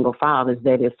truly single fathers,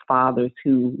 that is, fathers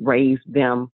who raise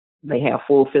them. They have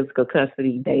full physical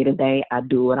custody day to day. I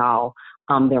do it all.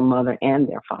 I'm their mother and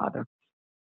their father.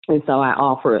 And so I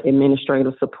offer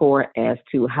administrative support as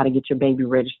to how to get your baby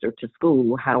registered to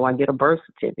school. How do I get a birth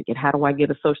certificate? How do I get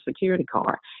a social security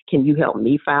card? Can you help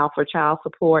me file for child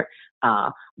support?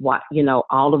 All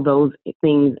of those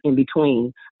things in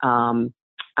between.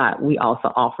 We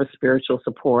also offer spiritual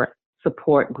support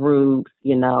groups,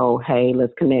 hey,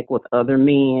 let's connect with other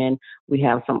men. We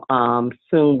have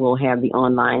soon we'll have the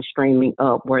online streaming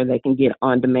up where they can get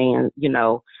on demand,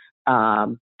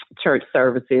 church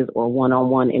services or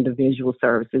one-on-one individual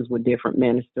services with different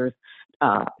ministers.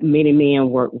 Many men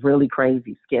work really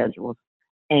crazy schedules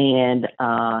and,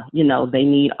 they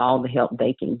need all the help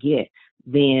they can get.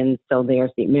 Then, so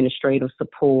there's the administrative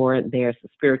support, there's the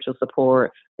spiritual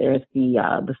support, there's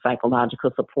the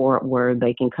psychological support where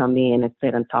they can come in and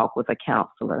sit and talk with a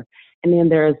counselor. And then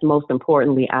there's, most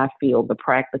importantly, I feel, the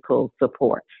practical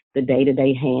support, the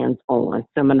day-to-day hands-on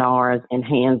seminars and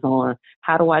hands-on.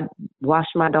 How do I wash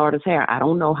my daughter's hair? I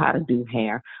don't know how to do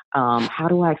hair. How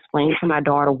do I explain to my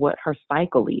daughter what her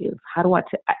cycle is?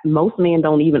 Most men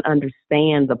don't even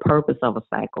understand the purpose of a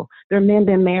cycle. There are men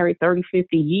been married 30,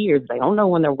 50 years. They don't know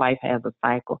when their wife has a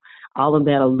cycle. All of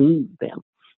that eludes them.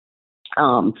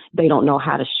 They don't know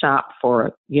how to shop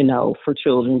for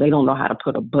children. They don't know how to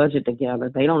put a budget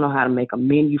together. They don't know how to make a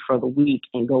menu for the week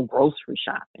and go grocery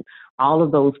shopping. All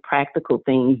of those practical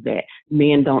things that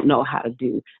men don't know how to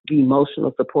do. The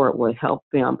emotional support will help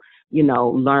them,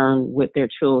 learn with their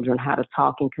children how to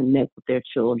talk and connect with their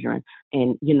children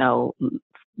and,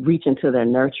 reach into their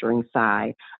nurturing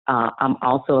side. I'm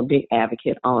also a big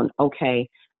advocate on,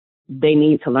 they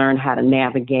need to learn how to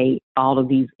navigate all of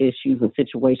these issues and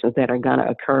situations that are going to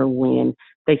occur when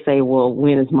they say, well,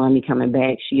 when is mommy coming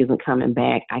back? She isn't coming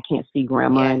back. I can't see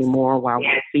grandma anymore. While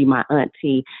I see my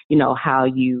auntie, how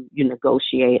you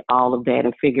negotiate all of that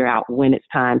and figure out when it's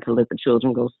time to let the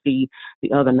children go see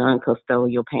the other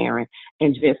non-custodial parent,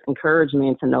 and just encourage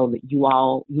men to know that you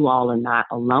all are not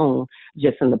alone.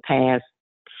 Just in the past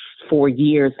 4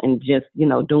 years and just,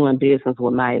 doing business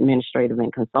with my administrative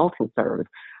and consulting service,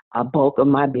 a bulk of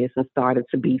my business started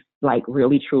to be like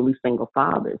really, truly single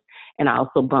fathers. And I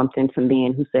also bumped into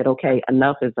men who said, okay,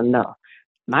 enough is enough.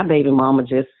 My baby mama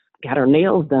just got her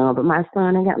nails done, but my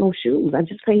son ain't got no shoes. I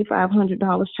just paid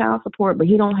 $500 child support, but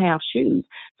he don't have shoes.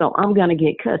 So I'm going to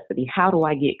get custody. How do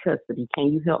I get custody?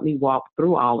 Can you help me walk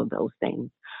through all of those things?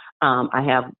 I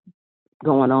have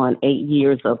going on 8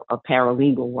 years of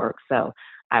paralegal work. So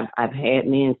I've had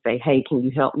men say, hey, can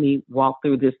you help me walk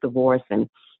through this divorce and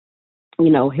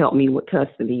help me with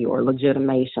custody or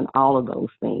legitimation, all of those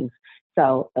things.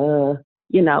 So,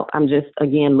 I'm just,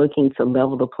 again, looking to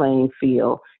level the playing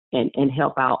field and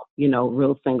help out,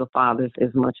 real single fathers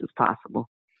as much as possible.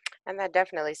 And that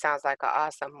definitely sounds like an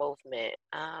awesome movement,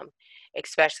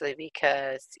 especially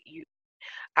because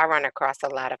I run across a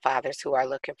lot of fathers who are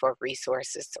looking for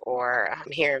resources, or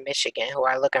here in Michigan, who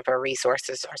are looking for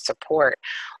resources or support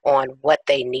on what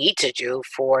they need to do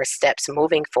for steps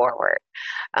moving forward.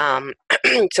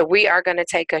 So we are going to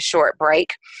take a short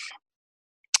break.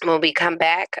 When we come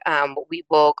back, we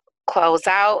will close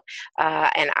out,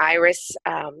 and Iris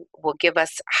will give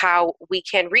us how we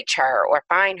can reach her or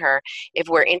find her if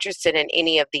we're interested in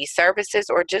any of these services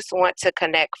or just want to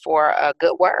connect for a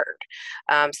good word.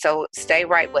 So stay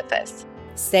right with us.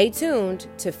 Stay tuned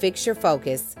to Fix Your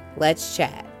Focus, Let's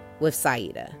Chat with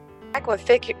Saida. Back with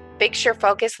Fix Your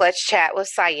Focus, Let's Chat with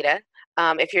Saida.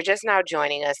 If you're just now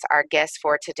joining us, our guest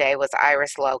for today was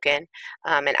Iris Logan.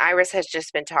 And Iris has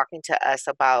just been talking to us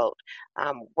about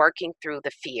working through the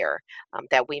fear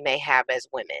that we may have as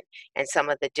women and some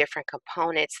of the different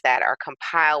components that are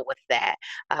compiled with that,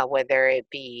 whether it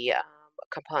be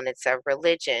components of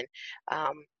religion,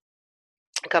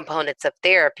 components of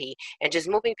therapy, and just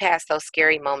moving past those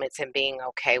scary moments and being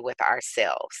okay with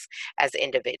ourselves as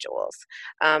individuals.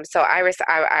 So Iris,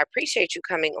 I appreciate you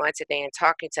coming on today and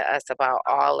talking to us about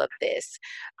all of this.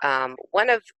 One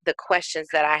of the questions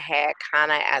that I had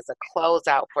kind of as a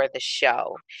closeout for the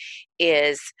show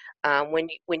is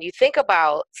when you think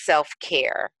about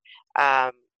self-care,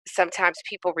 sometimes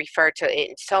people refer to it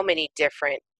in so many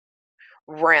different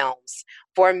realms.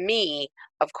 For me,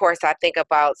 of course, I think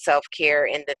about self-care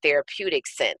in the therapeutic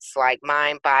sense, like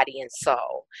mind, body, and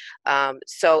soul.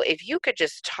 So if you could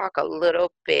just talk a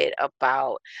little bit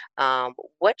about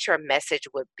what your message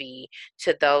would be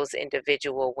to those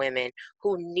individual women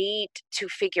who need to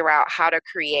figure out how to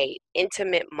create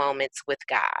intimate moments with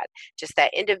God, just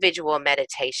that individual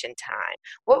meditation time.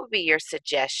 What would be your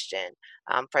suggestion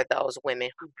for those women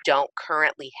who don't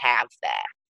currently have that?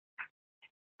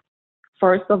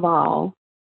 First of all,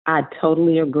 I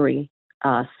totally agree.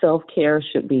 Self-care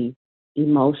should be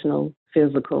emotional,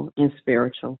 physical, and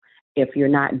spiritual. If you're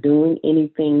not doing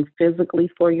anything physically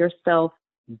for yourself,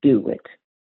 do it.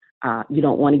 You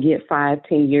don't want to get 5,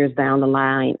 10 years down the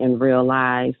line and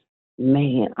realize,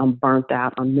 man, I'm burnt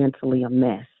out. I'm mentally a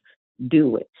mess.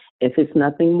 Do it. If it's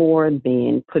nothing more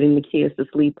than putting the kids to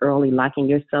sleep early, locking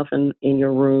yourself in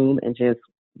your room and just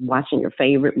watching your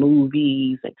favorite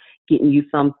movies and getting you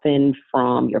something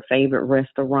from your favorite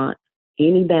restaurant,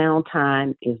 any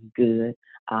downtime is good.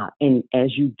 And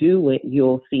as you do it,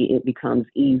 you'll see it becomes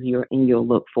easier and you'll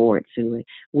look forward to it.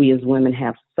 We as women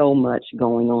have so much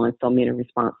going on, so many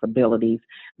responsibilities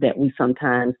that we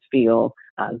sometimes feel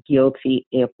guilty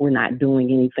if we're not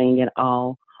doing anything at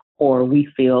all, or we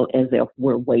feel as if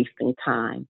we're wasting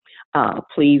time.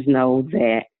 Please know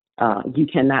that you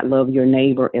cannot love your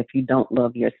neighbor if you don't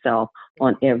love yourself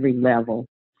on every level.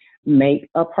 Make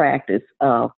a practice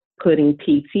of putting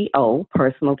PTO,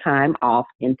 personal time off,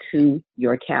 into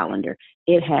your calendar.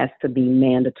 It has to be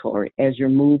mandatory. As you're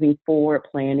moving forward,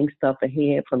 planning stuff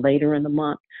ahead for later in the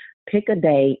month, pick a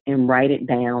day and write it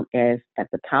down as at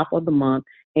the top of the month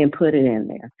and put it in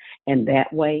there. And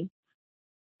that way,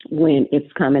 when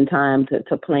it's coming time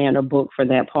to plan or book for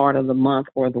that part of the month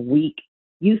or the week,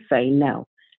 you say no.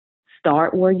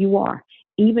 Start where you are.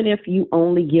 Even if you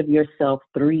only give yourself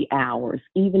 3 hours,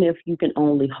 even if you can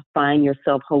only find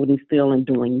yourself holding still and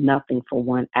doing nothing for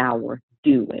 1 hour,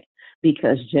 do it.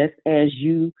 Because just as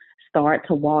you start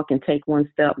to walk and take one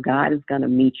step, God is going to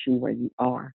meet you where you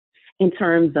are. In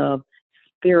terms of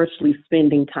spiritually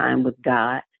spending time with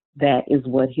God, that is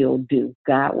what he'll do.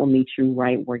 God will meet you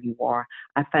right where you are.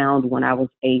 I found when I was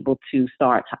able to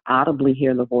start to audibly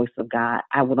hear the voice of God,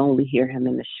 I would only hear him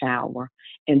in the shower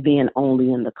and then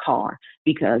only in the car,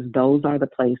 because those are the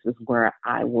places where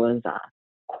I was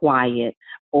quiet,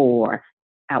 or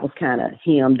I was kind of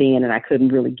hemmed in and I couldn't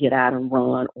really get out and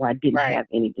run, or I didn't Right. have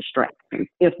any distractions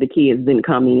if the kids didn't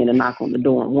come in and knock on the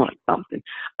door and want something.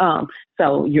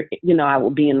 So I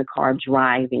would be in the car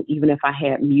driving. Even if I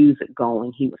had music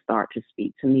going, he would start to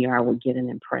speak to me, or I would get an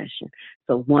impression.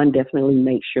 So one, definitely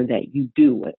make sure that you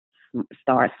do it.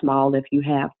 Start small if you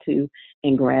have to,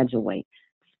 and graduate.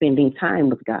 Spending time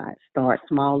with God. Start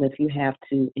small if you have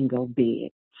to, and go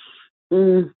big.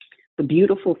 The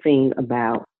beautiful thing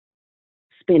about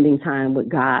spending time with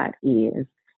God is,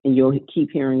 and you'll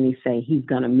keep hearing me say, he's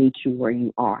going to meet you where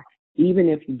you are. Even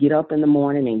if you get up in the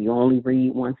morning and you only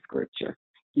read one scripture,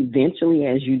 eventually,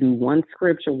 as you do one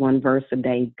scripture, one verse a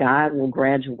day, God will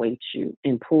graduate you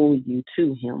and pull you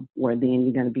to him, where then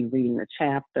you're going to be reading a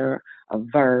chapter, a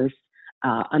verse.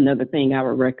 Another thing I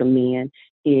would recommend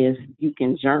is you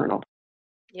can journal.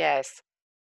 Yes.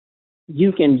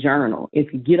 You can journal.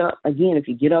 If you get up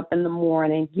in the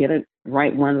morning,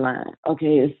 write one line.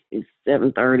 Okay, it's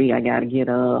 7:30. I gotta get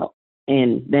up,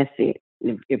 and that's it.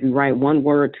 If you write one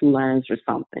word, 2 lines, or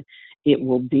something, it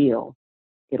will build.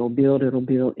 It'll build. It'll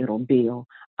build. It'll build.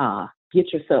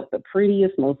 Get yourself the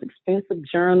prettiest, most expensive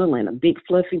journal and a big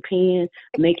fluffy pen,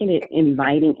 making it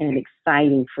inviting and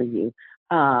exciting for you.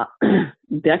 Uh,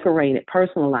 Decorate it,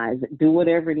 personalize it, do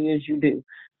whatever it is you do.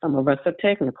 Some of us are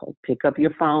technical. Pick up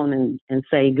your phone and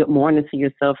say good morning to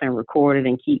yourself and record it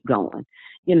and keep going.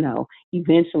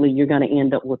 Eventually you're going to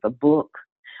end up with a book,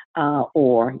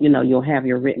 or you'll have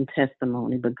your written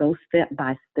testimony, but go step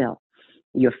by step.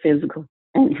 Your physical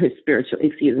and your spiritual,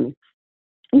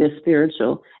 your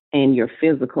spiritual and your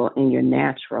physical and your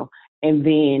natural. And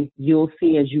then you'll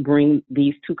see, as you bring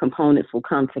these two components will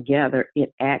come together,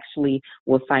 it actually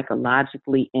will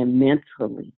psychologically and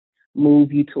mentally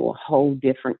move you to a whole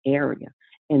different area.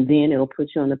 And then it'll put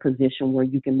you in a position where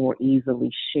you can more easily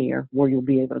share, where you'll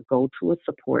be able to go to a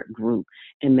support group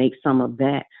and make some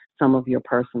of your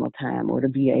personal time, or to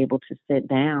be able to sit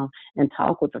down and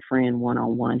talk with a friend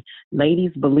one-on-one.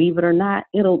 Ladies, believe it or not,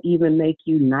 it'll even make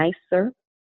you nicer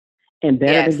and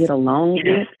better to Yes. get along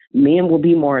with. Men will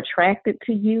be more attracted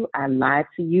to you. I lie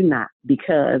to you not,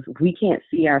 because we can't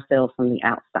see ourselves from the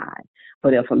outside.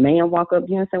 But if a man walk up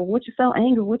to you and say, well, what you so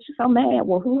angry? What you so mad?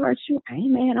 Well, who hurt you? I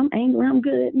ain't mad. I'm angry. I'm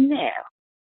good now.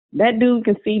 That dude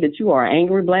can see that you are an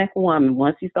angry black woman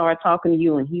once he starts talking to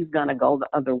you, and he's going to go the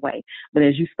other way. But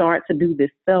as you start to do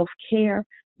this self-care,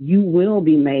 you will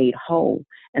be made whole,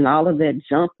 and all of that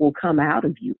junk will come out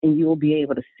of you, and you will be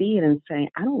able to see it and say,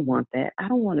 I don't want that. I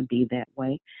don't want to be that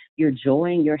way. Your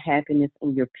joy and your happiness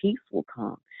and your peace will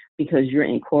come, because you're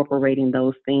incorporating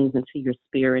those things into your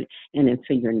spirit and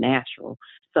into your natural.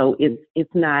 So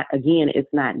it's not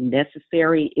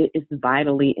necessary. It's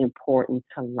vitally important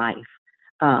to life.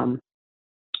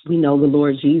 We know the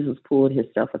Lord Jesus pulled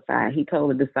himself aside. He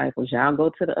told the disciples, y'all go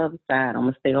to the other side. I'm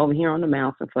going to stay over here on the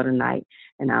mountain for the night,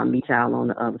 and I'll meet y'all on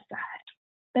the other side.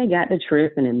 They got to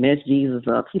tripping and mess Jesus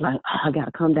up. He like, oh, I got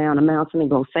to come down the mountain and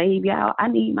go save y'all. I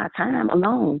need my time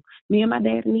alone. Me and my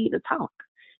daddy need to talk.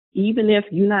 Even if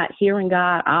you're not hearing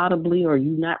God audibly or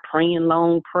you're not praying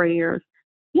long prayers,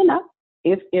 you know,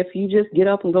 if you just get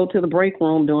up and go to the break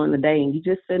room during the day and you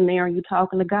just sitting there and you're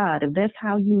talking to God, if that's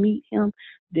how you meet him,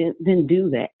 then do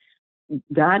that.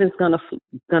 God is gonna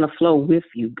flow with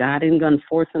you. God isn't gonna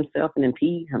force himself and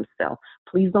impede himself.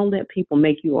 Please don't let people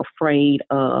make you afraid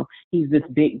of he's this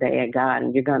big bad God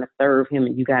and you're gonna serve him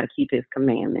and you got to keep his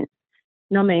commandments.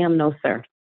 No, ma'am, no, sir.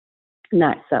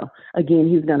 Not so. Again,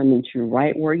 he's going to meet you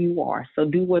right where you are. So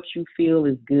do what you feel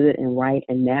is good and right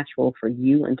and natural for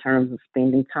you in terms of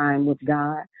spending time with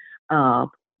God.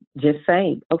 Just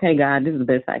say, okay, God, this is the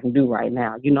best I can do right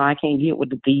now. You know, I can't get with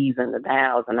the these and the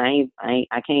thous, and I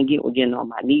can't get with getting on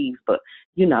my knees. But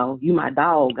you know, you my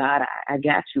dog, God. I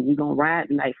got you. We're gonna ride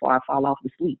tonight before I fall off to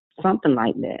sleep. Something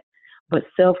like that. But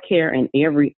self-care in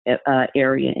every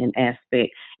area and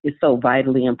aspect is so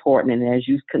vitally important. And as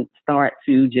you can start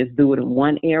to just do it in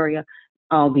one area,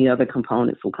 all the other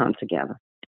components will come together.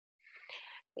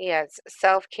 Yes,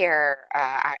 self-care,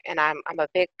 and I'm a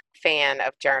big fan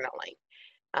of journaling,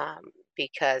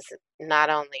 because not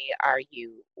only are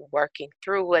you working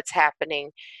through what's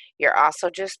happening, you're also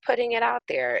just putting it out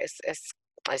there. It's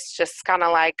just kind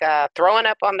of like throwing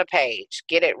up on the page.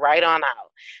 Get it right on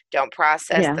out. Don't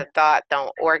process Yeah. the thought.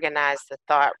 Don't organize the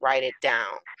thought. Write it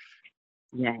down.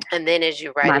 Yeah. And then as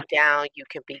you write it down, you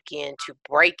can begin to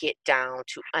break it down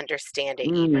to understand it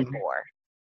even more.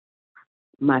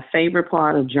 My favorite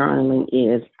part of journaling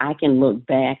is I can look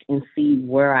back and see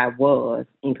where I was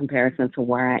in comparison to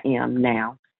where I am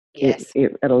now. Yes.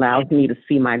 It allows me to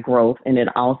see my growth, and it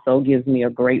also gives me a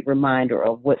great reminder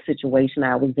of what situation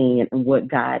I was in and what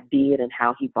God did and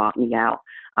how he brought me out.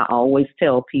 I always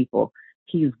tell people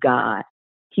he's God.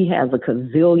 He has a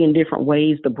gazillion different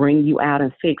ways to bring you out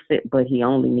and fix it, but he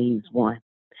only needs one.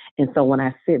 And so when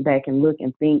I sit back and look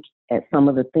and think at some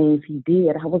of the things he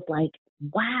did, I was like,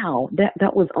 wow,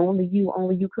 that was only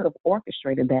you could have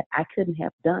orchestrated that. I couldn't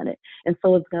have done it. And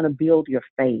so it's going to build your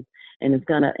faith, and it's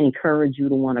going to encourage you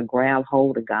to want to grab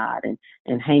hold of God and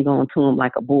hang on to him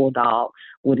like a bulldog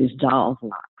with his jaws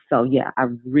locked. So yeah, I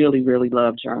really, really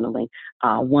love journaling.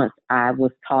 Once I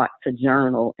was taught to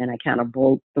journal and I kind of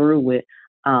broke through it,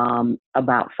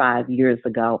 about 5 years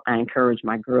ago, I encourage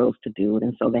my girls to do it.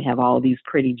 And so they have all these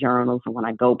pretty journals. And when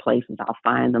I go places, I'll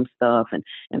find them stuff and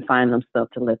find them stuff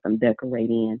to let them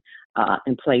decorate in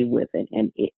and play with it.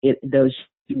 And it does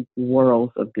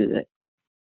worlds of good.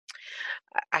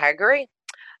 I agree.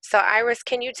 So, Iris,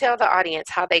 can you tell the audience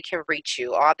how they can reach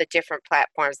you, all the different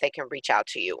platforms they can reach out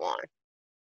to you on?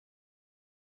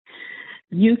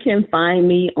 You can find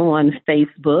me on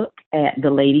Facebook at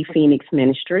The Lady Phoenix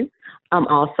Ministry. I'm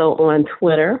also on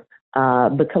Twitter.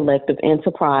 The Collective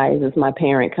Enterprise is my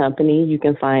parent company. You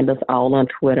can find us all on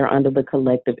Twitter under The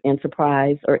Collective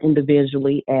Enterprise or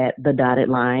individually at The Dotted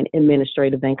Line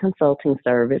Administrative and Consulting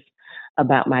Service,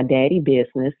 about my daddy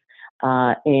business,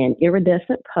 and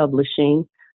Iridescent Publishing,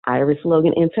 Iris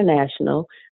Logan International,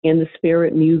 In the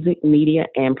Spirit Music, Media,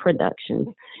 and Productions.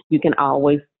 You can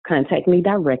always contact me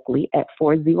directly at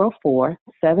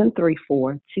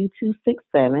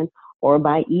 404-734-2267 or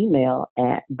by email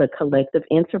at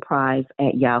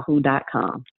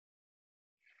thecollectiveenterprise@yahoo.com.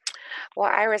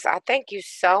 Well, Iris, I thank you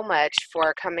so much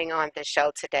for coming on the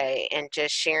show today and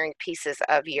just sharing pieces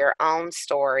of your own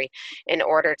story in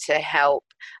order to help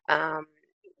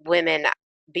women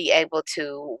be able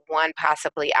to, one,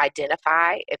 possibly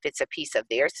identify if it's a piece of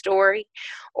their story,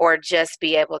 or just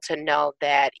be able to know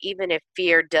that even if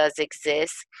fear does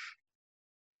exist,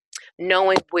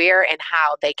 knowing where and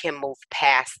how they can move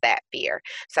past that fear.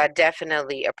 So I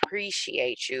definitely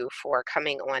appreciate you for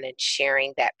coming on and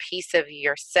sharing that piece of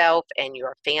yourself and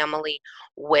your family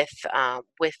with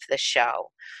the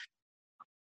show.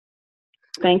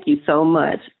 Thank you so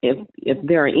much. If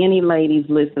there are any ladies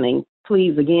listening,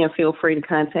 please, again, feel free to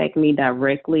contact me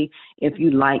directly. If you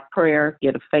like prayer,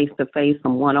 get a face-to-face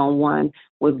and one-on-one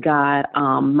with God.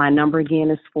 My number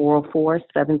again is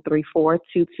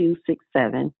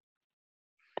 404-734-2267.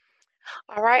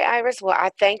 All right, Iris. Well,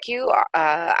 I thank you.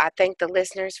 I thank the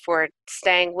listeners for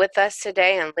staying with us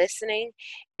today and listening,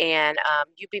 and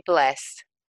you be blessed.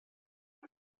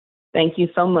 Thank you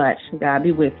so much. God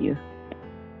be with you.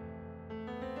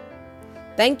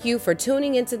 Thank you for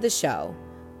tuning into the show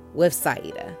with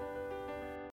Saida.